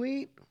a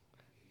sweet,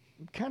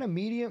 kind of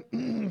medium.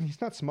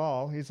 He's not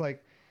small. He's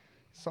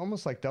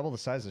almost like double the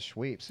size of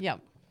Schweppes. Yeah.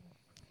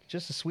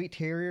 Just a sweet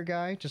terrier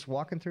guy, just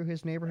walking through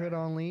his neighborhood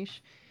on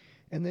leash,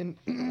 and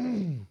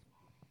then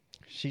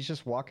she's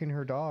just walking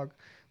her dog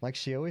like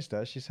she always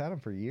does. She's had him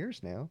for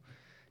years now,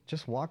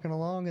 just walking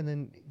along, and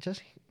then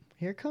just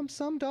here comes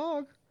some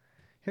dog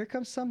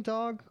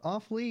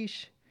off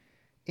leash.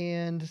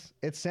 And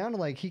it sounded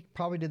like he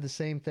probably did the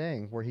same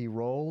thing where he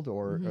rolled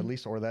or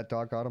that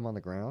dog got him on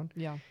the ground.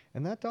 Yeah.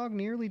 And that dog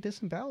nearly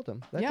disemboweled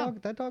him.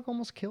 That dog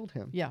almost killed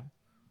him. Yeah.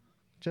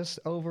 just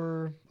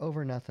over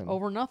nothing.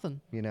 Over nothing.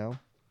 You know?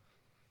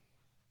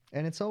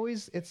 And it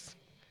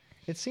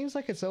seems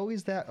like it's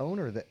always that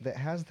owner that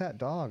has that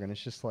dog, and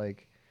it's just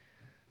like,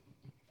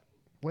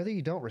 whether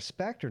you don't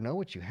respect or know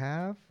what you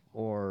have,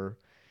 or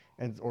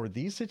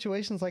these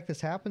situations like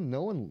this happen,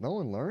 no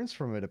one learns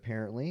from it,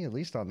 apparently, at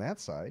least on that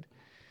side.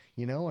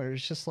 You know, or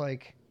it's just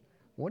like,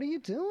 what are you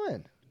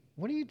doing?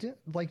 What do you do?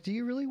 Like, do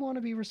you really want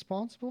to be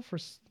responsible for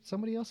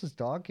somebody else's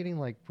dog getting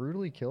like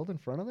brutally killed in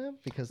front of them?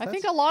 Because I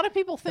think a lot of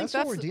people think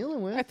that's what we're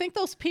dealing with. I think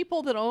those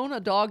people that own a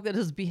dog that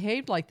has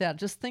behaved like that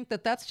just think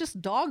that that's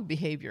just dog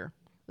behavior.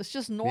 It's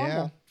just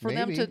normal for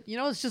them to,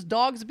 it's just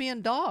dogs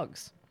being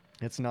dogs.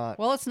 It's not.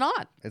 Well, it's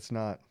not. It's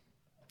not.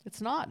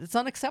 It's not. It's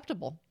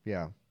unacceptable.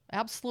 Yeah.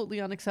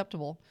 Absolutely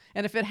unacceptable.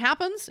 And if it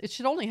happens, it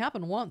should only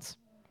happen once.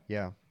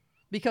 Yeah.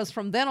 Because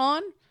from then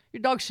on,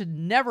 your dog should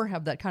never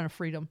have that kind of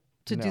freedom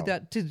to No. do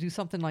that, to do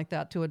something like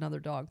that to another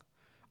dog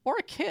or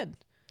a kid.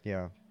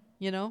 Yeah.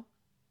 You know?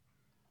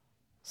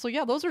 So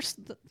yeah, those are,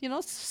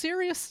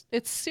 serious.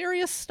 It's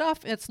serious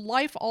stuff. It's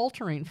life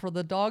altering for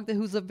the dog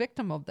who's a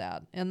victim of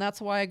that. And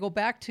that's why I go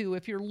back to,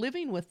 if you're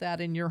living with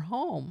that in your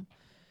home.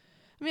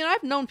 I mean,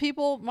 I've known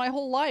people my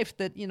whole life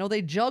that,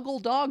 they juggle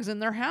dogs in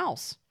their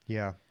house.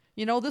 Yeah.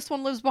 This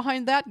one lives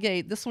behind that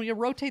gate. This one, you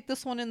rotate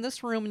this one in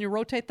this room and you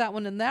rotate that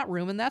one in that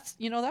room. And that's,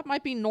 that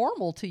might be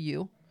normal to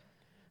you,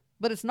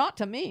 but it's not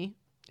to me.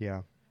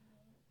 Yeah.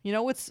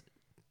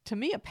 To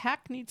me, a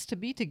pack needs to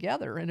be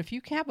together. And if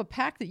you have a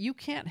pack that you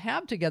can't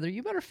have together,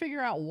 you better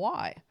figure out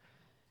why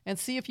and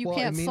see if you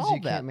can't solve that. Well, it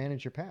means you can't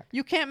manage your pack.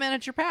 You can't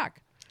manage your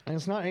pack. And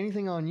it's not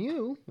anything on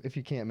you if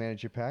you can't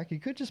manage your pack. You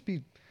could just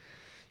be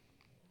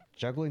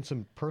juggling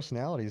some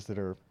personalities that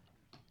are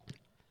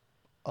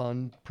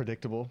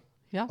unpredictable,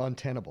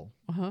 untenable.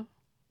 Uh-huh.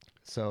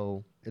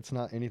 So it's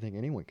not anything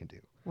anyone can do.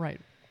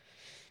 Right.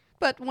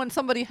 But when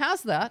somebody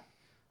has that,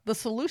 the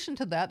solution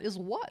to that is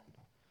what?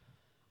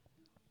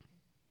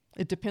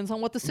 It depends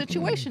on what the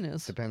situation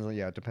is. It depends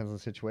on the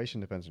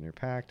situation, depends on your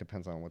pack,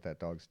 depends on what that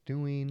dog's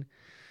doing.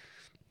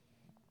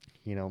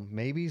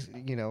 Maybe,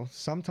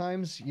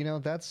 sometimes,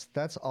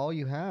 that's all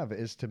you have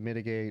is to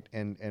mitigate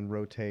and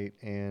rotate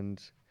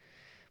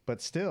but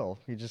still,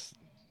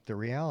 the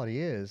reality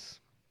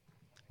is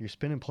you're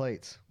spinning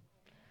plates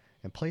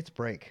and plates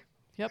break.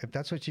 Yep. If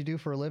that's what you do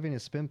for a living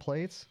is spin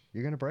plates,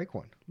 you're going to break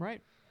one.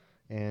 Right.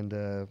 And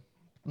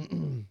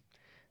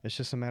it's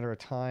just a matter of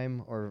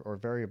time or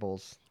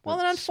variables. Well,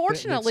 and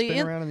unfortunately,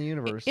 spin around in the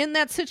universe. In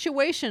that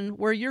situation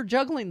where you're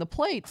juggling the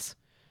plates,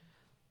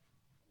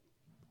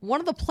 one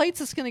of the plates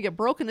that's going to get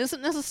broken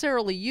isn't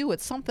necessarily you,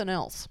 it's something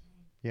else.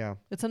 Yeah.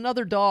 It's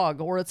another dog,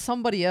 or it's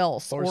somebody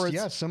else. Or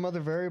it's some other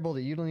variable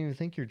that you don't even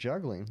think you're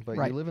juggling, but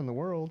Right. you live in the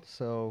world,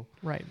 so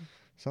right.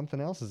 something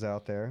else is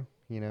out there,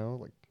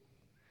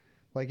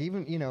 like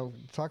even,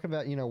 talking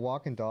about,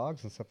 walking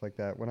dogs and stuff like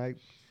that.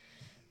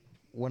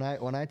 When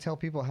I tell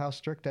people how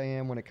strict I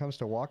am when it comes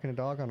to walking a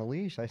dog on a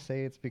leash, I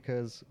say it's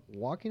because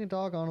walking a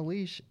dog on a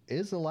leash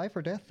is a life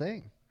or death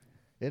thing.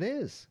 It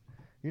is.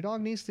 Your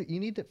dog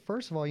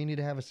first of all, you need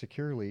to have a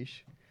secure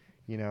leash.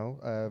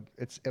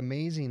 It's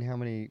amazing how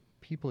many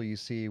people you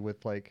see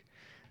with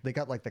they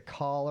got the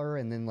collar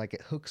and then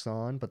it hooks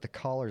on, but the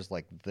collar's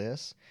like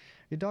this.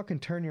 Your dog can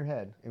turn your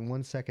head in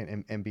 1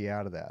 second and be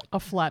out of that. A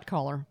flat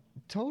collar.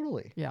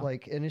 Totally. Yeah.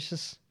 And it's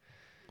just,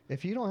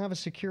 if you don't have a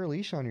secure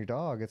leash on your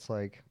dog, it's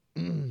like,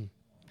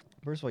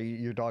 first of all,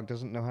 your dog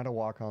doesn't know how to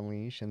walk on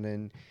leash, and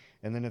then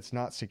it's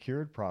not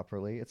secured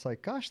properly. It's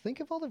like, gosh, think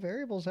of all the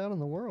variables out in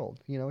the world.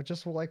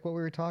 Just like what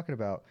we were talking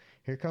about.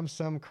 Here comes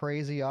some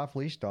crazy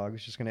off-leash dog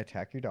who's just going to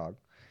attack your dog.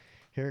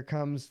 Here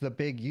comes the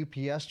big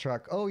UPS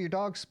truck. Oh, your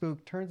dog's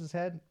spooked. Turns his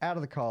head, out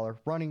of the collar,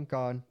 running,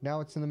 gone.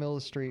 Now it's in the middle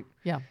of the street.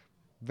 Yeah.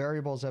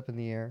 Variables up in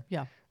the air.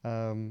 Yeah.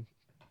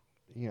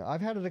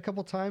 I've had it a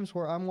couple times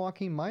where I'm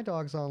walking my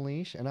dog's on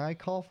leash and I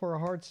call for a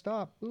hard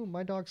stop. Ooh,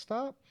 my dog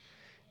stopped.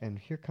 And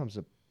here comes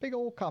a big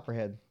old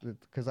copperhead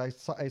because I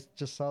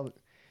just saw that,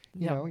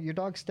 your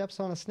dog steps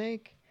on a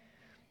snake.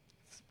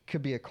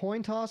 Could be a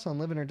coin toss on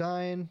living or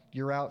dying.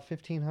 You're out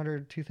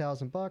 $1,500,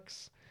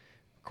 $2,000.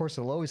 Of course,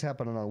 it'll always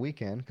happen on a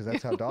weekend because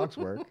that's how dogs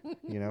work,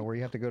 where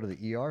you have to go to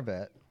the ER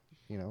vet,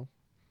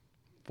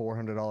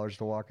 $400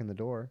 to walk in the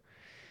door.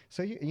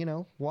 So,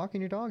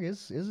 walking your dog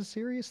is a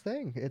serious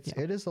thing.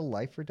 It is a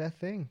life or death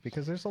thing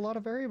because there's a lot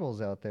of variables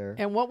out there.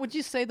 And what would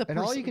you say And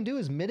all you can do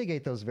is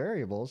mitigate those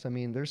variables. I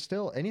mean, there's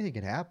still, anything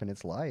can happen.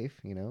 It's life,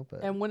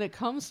 but. And when it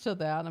comes to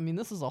that, I mean,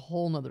 this is a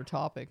whole nother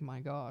topic, my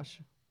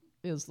gosh,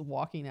 is the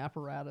walking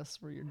apparatus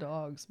for your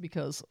dogs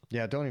because...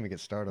 Yeah, don't even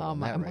get started on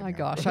that right my now.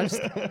 gosh.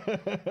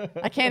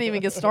 I can't even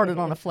get started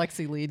on a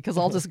flexi lead because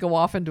I'll just go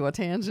off into a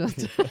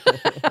tangent.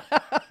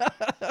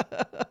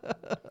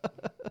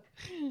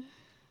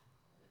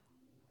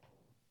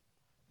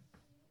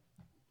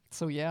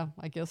 So yeah,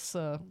 I guess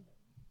I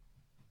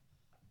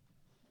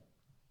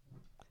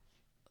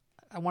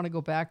want to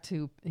go back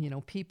to,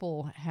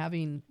 people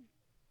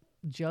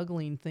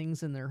juggling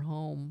things in their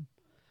home.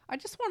 I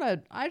just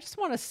want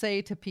to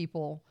say to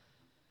people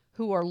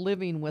who are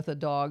living with a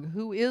dog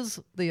who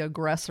is the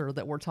aggressor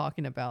that we're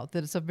talking about,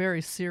 that it's a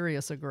very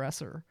serious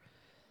aggressor,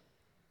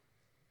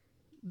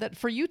 that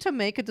for you to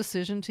make a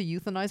decision to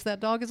euthanize that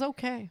dog is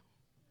okay.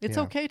 It's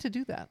Yeah. okay to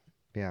do that.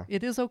 Yeah.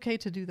 It is okay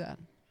to do that.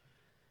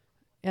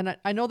 And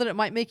I know that it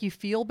might make you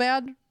feel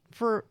bad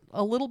for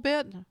a little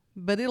bit,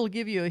 but it'll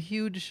give you a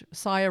huge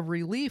sigh of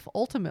relief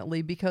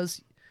ultimately,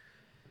 because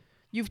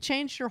you've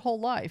changed your whole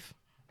life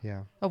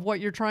Yeah. of what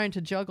you're trying to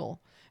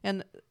juggle.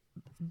 And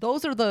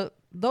those are the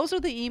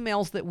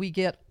emails that we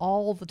get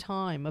all the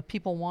time of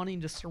people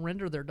wanting to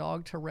surrender their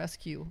dog to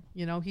rescue.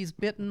 You know, he's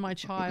bitten my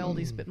child,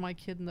 he's bitten my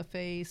kid in the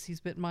face, he's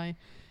bitten my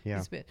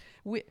Yeah.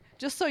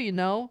 just so you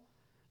know,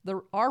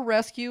 our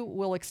rescue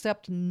will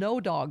accept no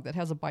dog that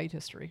has a bite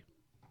history.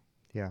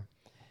 Yeah.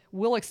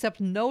 We'll accept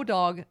no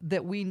dog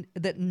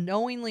that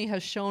knowingly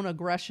has shown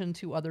aggression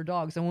to other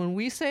dogs. And when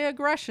we say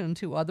aggression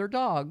to other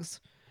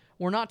dogs,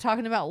 we're not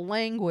talking about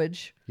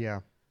language Yeah.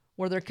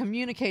 where they're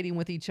communicating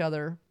with each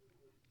other.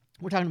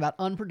 We're talking about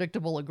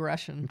unpredictable I'm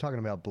aggression. talking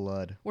about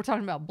blood. We're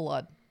talking about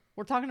blood.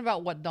 We're talking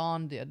about what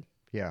Dawn did.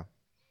 Yeah.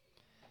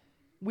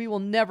 We will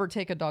never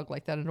take a dog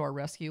like that into our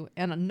rescue,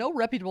 and no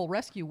reputable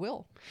rescue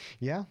will.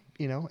 Yeah,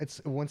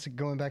 it's once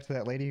going back to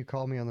that lady who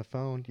called me on the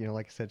phone.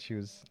 Like I said, she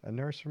was a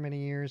nurse for many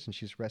years, and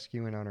she's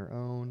rescuing on her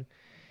own.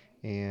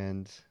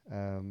 And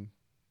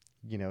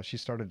she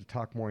started to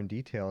talk more in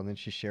detail, and then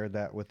she shared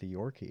that with the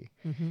Yorkie.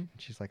 Mm-hmm. And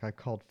she's like, I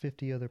called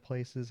 50 other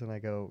places, and I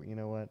go, you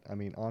know what? I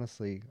mean,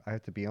 honestly, I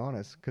have to be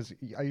honest, because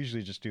I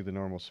usually just do the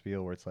normal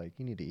spiel where it's like,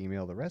 you need to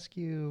email the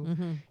rescue,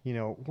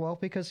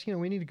 because,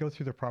 we need to go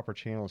through the proper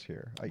channels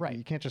here. Right.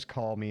 You can't just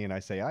call me and I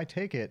say, I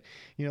take it.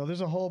 There's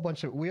a whole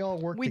bunch of, we all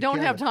work We together.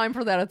 don't have time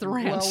for that at the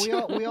ranch.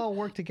 Well, we all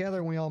work together,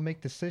 and we all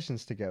make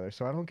decisions together.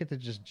 So I don't get to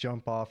just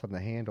jump off on the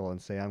handle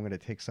and say, I'm going to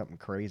take something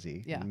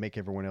crazy and make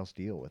everyone else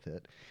deal with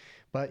it.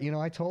 But,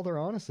 I told her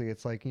honestly,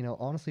 it's like,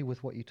 honestly,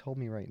 with what you told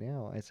me right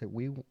now, I said,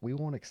 we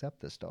won't accept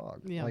this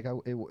dog. Yeah. Like,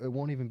 it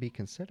won't even be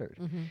considered.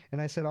 Mm-hmm.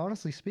 And I said,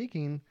 honestly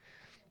speaking,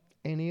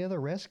 any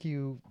other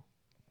rescue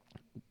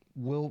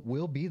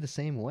will be the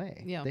same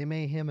way. Yeah. They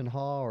may hem and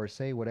haw or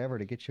say whatever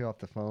to get you off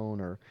the phone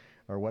or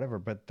whatever,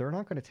 but they're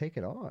not going to take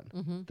it on.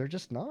 Mm-hmm. They're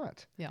just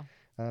not. Yeah.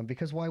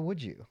 Because why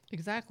would you?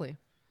 Exactly.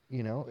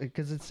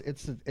 Because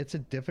it's a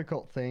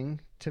difficult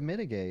thing to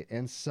mitigate,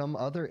 and some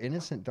other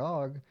innocent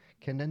dog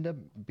can end up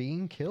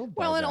being killed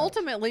by Well, and that.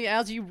 ultimately,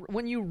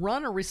 when you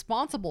run a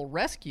responsible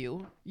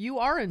rescue, you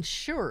are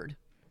insured.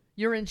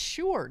 You're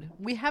insured.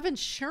 We have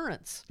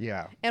insurance.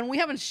 Yeah. And we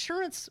have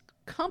insurance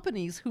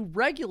companies who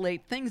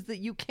regulate things that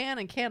you can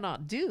and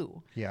cannot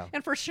do. Yeah.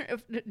 And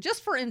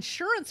just for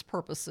insurance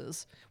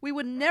purposes, we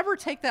would never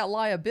take that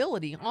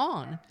liability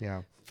on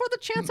Yeah. for the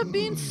chance of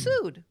being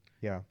sued.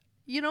 Yeah.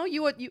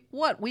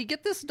 We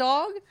get this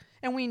dog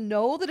and we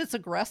know that it's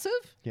aggressive,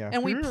 Yeah.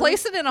 and we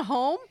place it in a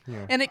home,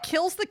 Yeah. and it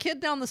kills the kid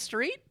down the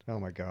street. Oh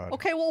my God.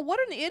 Okay, well, what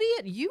an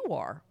idiot you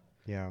are.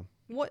 Yeah.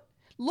 What?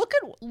 Look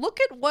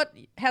at what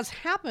has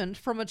happened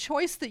from a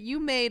choice that you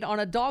made on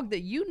a dog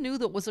that you knew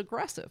that was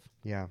aggressive.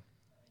 Yeah.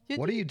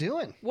 What are you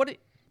doing? What are you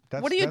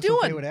That's what they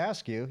doing? would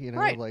ask you.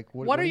 Right. Like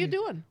What are you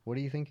doing? What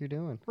do you think you're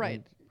doing?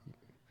 Right.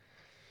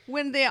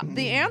 When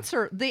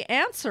the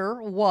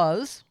answer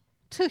was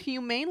to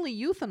humanely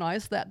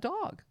euthanize that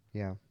dog,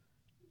 Yeah.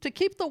 to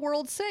keep the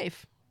world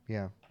safe.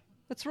 Yeah.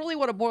 That's really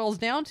what it boils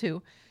down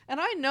to. And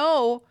I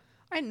know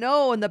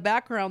in the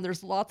background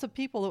there's lots of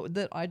people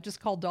that I just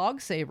call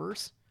dog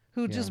savers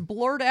who just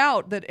blurt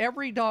out that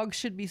every dog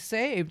should be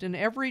saved, and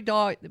every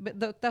dog,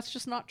 but that's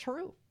just not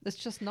true. It's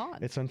just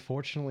not. It's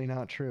unfortunately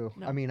not true.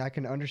 No. I mean, I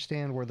can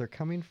understand where they're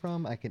coming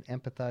from. I can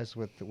empathize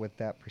with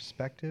that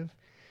perspective,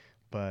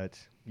 but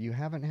you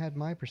haven't had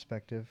my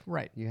perspective.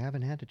 Right. You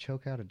haven't had to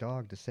choke out a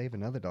dog to save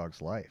another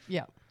dog's life.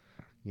 Yeah.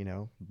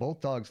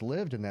 Both dogs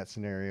lived in that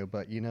scenario,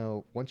 but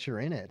once you're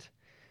in it,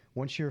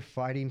 once you're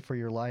fighting for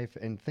your life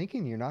and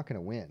thinking you're not going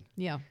to win,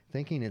 Yeah.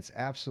 thinking it's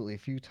absolutely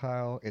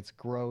futile, it's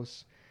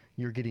gross,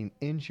 you're getting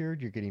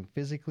injured, you're getting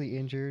physically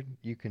injured,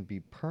 you can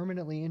be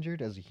permanently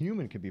injured, as a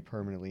human could be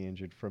permanently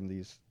injured from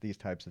these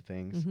types of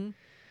things. Mm-hmm.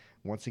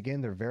 Once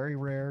again, they're very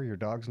rare. Your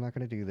dog's not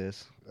going to do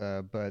this,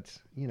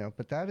 but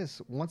that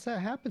is, once that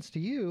happens to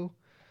you,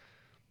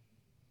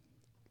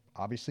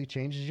 obviously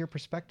changes your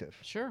perspective.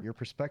 Sure. Your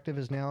perspective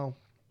is now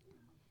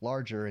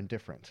larger and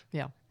different.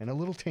 Yeah. And a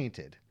little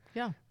tainted.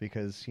 Yeah.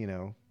 Because,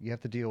 you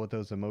have to deal with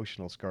those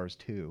emotional scars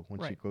too.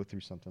 Once you Right. go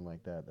through something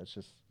like that,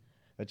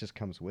 that just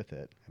comes with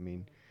it. I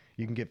mean,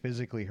 you can get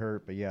physically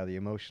hurt, but yeah, the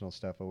emotional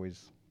stuff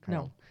always kind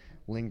of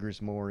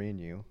lingers more in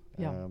you.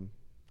 Yeah.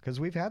 Because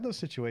we've had those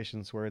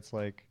situations where it's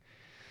like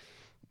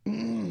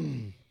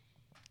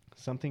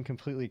something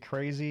completely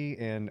crazy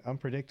and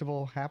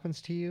unpredictable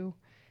happens to you,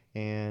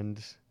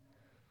 and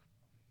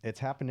it's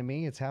happened to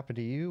me, it's happened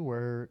to you,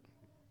 where,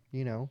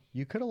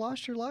 you could have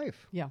lost your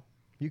life. Yeah.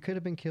 You could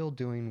have been killed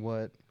doing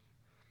what,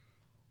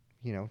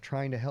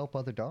 trying to help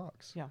other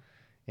dogs. Yeah.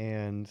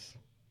 And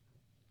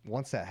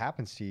once that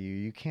happens to you,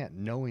 you can't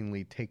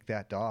knowingly take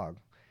that dog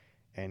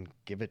and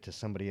give it to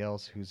somebody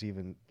else who's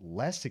even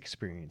less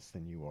experienced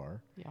than you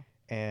are. Yeah.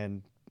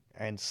 And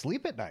and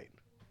sleep at night.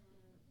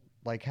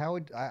 Like how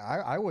would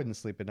I wouldn't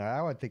sleep at night.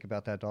 I would think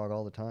about that dog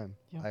all the time.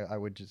 Yeah. I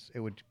would just, it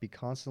would be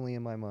constantly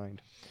in my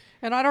mind.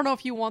 And I don't know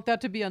if you want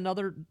that to be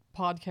another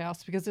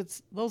podcast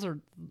because those are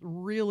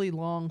really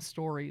long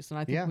stories, and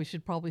I think we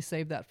should probably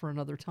save that for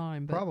another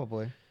time. But,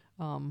 Probably.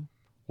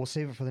 We'll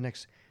save it for the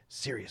next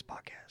serious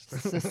podcast.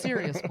 It's a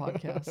serious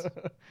podcast.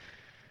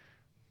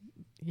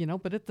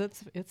 But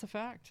it's a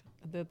fact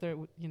that there.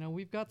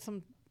 We've got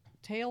some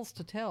tales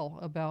to tell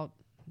about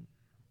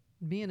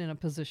being in a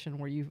position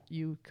where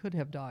you could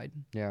have died.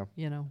 Yeah.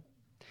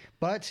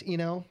 But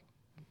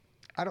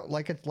I don't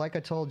like it. Like I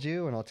told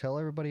you, and I'll tell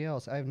everybody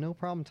else. I have no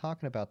problem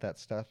talking about that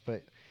stuff.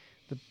 But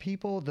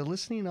the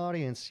listening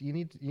audience, you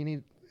need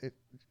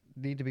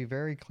to be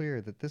very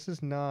clear that this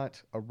is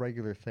not a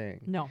regular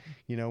thing. No.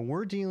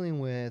 We're dealing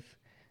with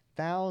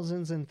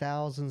thousands and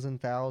thousands and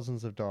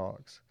thousands of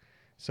dogs.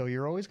 So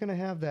you're always going to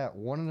have that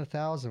 1 in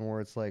 1,000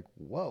 where it's like,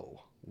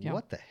 whoa,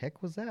 what the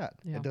heck was that?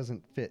 Yeah. It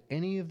doesn't fit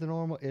any of the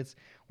normal.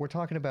 We're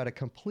talking about a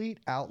complete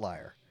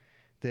outlier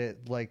that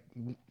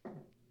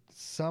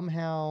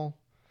somehow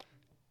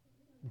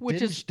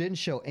didn't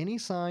show any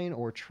sign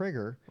or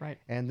trigger. Right.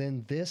 And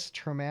then this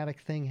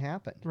traumatic thing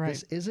happened. Right.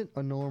 This isn't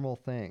a normal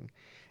thing.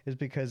 Is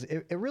because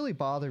it really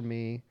bothered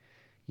me,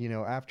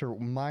 after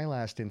my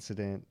last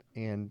incident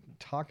and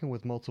talking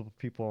with multiple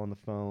people on the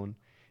phone.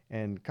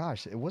 And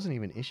gosh, it wasn't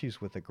even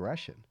issues with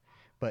aggression,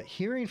 but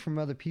hearing from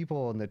other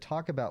people and they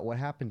talk about what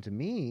happened to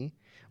me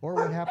or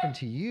what happened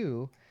to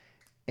you,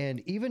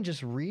 and even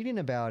just reading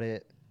about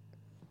it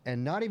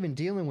and not even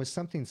dealing with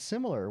something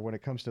similar when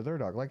it comes to their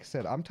dog. Like I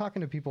said, I'm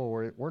talking to people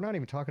where we're not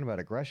even talking about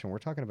aggression. We're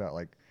talking about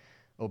like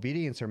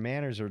obedience or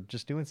manners or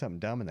just doing something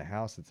dumb in the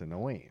house that's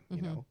annoying,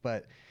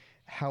 but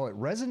how it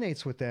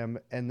resonates with them,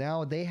 and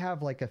now they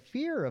have like a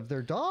fear of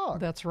their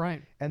dog. That's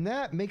right. And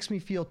that makes me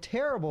feel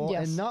terrible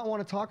and not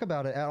want to talk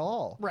about it at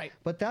all. Right.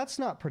 But that's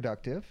not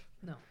productive.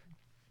 No.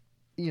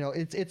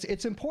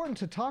 It's important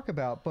to talk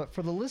about, but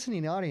for the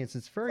listening audience,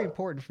 it's very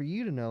important for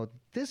you to know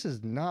this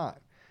is not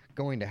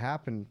going to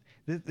happen.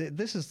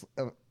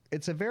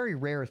 It's a very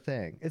rare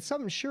thing. It's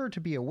something sure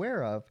to be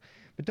aware of,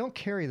 but don't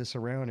carry this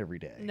around every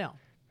day. No.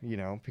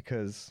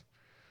 Because...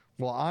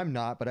 Well, I'm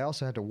not, but I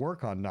also had to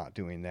work on not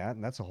doing that,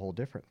 and that's a whole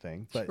different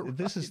thing. But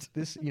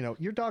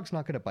your dog's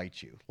not going to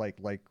bite you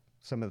like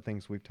some of the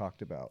things we've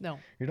talked about. No.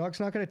 Your dog's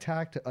not going to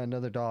attack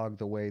another dog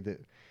the way that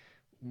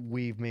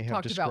we may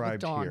have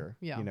described here.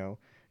 Yeah.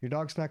 Your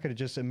dog's not going to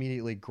just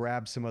immediately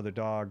grab some other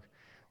dog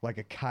like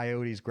a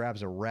coyote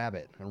grabs a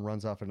rabbit and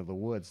runs off into the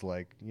woods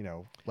like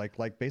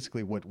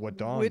basically what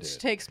Dawn did. Which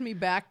takes me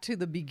back to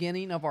the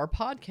beginning of our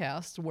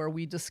podcast where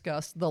we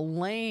discussed the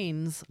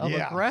lanes of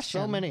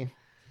aggression.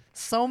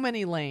 So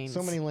many lanes.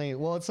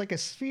 Well, it's like a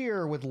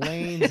sphere with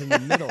lanes in the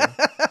middle.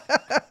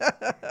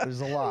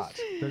 There's a lot.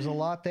 There's a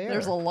lot there.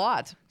 There's a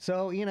lot.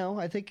 So,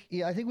 I think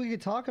we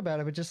could talk about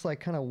it, but just like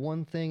kind of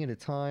one thing at a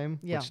time,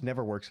 which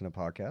never works in a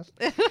podcast.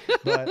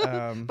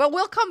 But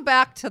we'll come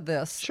back to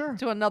this,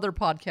 to another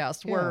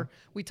podcast where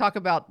we talk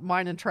about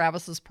mine and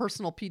Travis's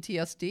personal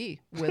PTSD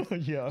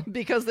with,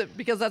 because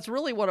that's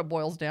really what it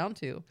boils down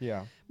to.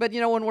 Yeah. But,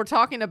 when we're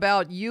talking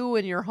about you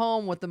and your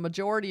home with the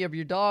majority of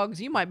your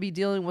dogs, you might be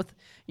dealing with,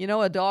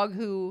 a dog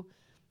who,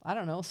 I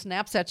don't know,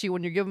 snaps at you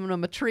when you're giving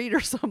them a treat or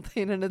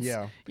something. And it's,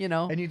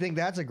 And you think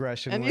that's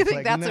aggression. And you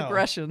think that's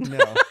aggression.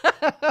 No.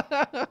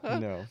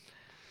 No.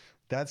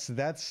 That's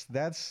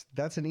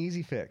an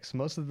easy fix.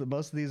 Most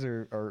of these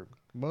are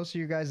most of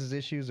your guys'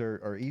 issues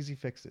are easy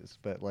fixes.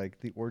 But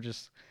we're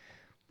just,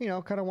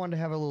 kind of wanted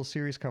to have a little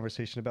serious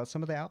conversation about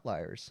some of the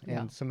outliers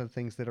and some of the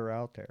things that are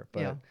out there.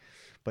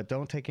 But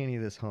don't take any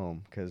of this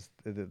home because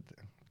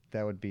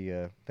that would be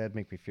that'd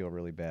make me feel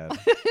really bad.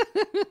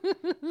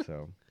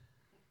 So.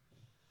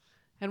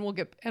 And we'll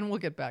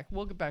get back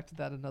to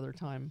that another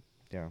time.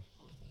 Yeah.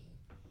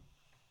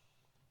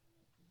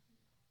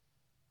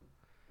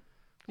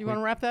 You want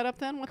to wrap that up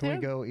then? Can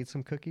we go eat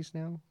some cookies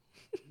now?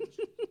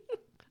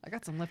 I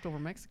got some leftover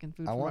Mexican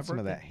food. I want some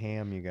of that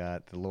ham you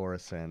got that Laura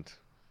sent.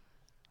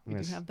 We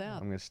do have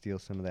that. I'm going to steal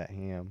some of that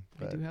ham.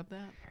 We do have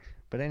that.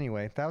 But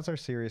anyway, that was our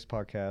serious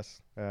podcast.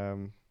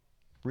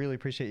 Really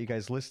appreciate you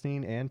guys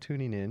listening and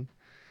tuning in.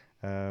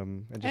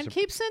 And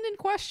keep sending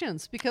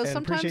questions because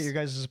sometimes appreciate your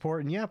guys'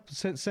 support.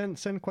 And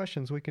send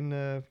questions. We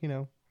can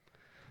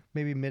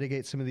maybe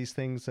mitigate some of these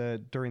things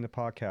during the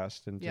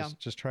podcast and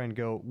just try and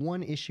go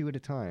one issue at a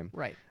time.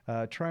 Right.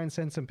 Try and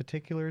send some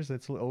particulars.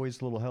 That's always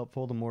a little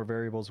helpful. The more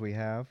variables we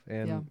have,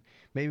 and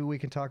maybe we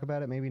can talk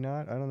about it. Maybe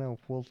not. I don't know.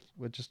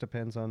 It just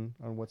depends on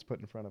what's put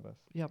in front of us.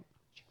 Yep.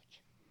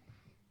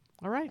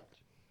 All right.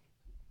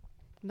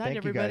 Night, Thank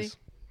everybody. you guys.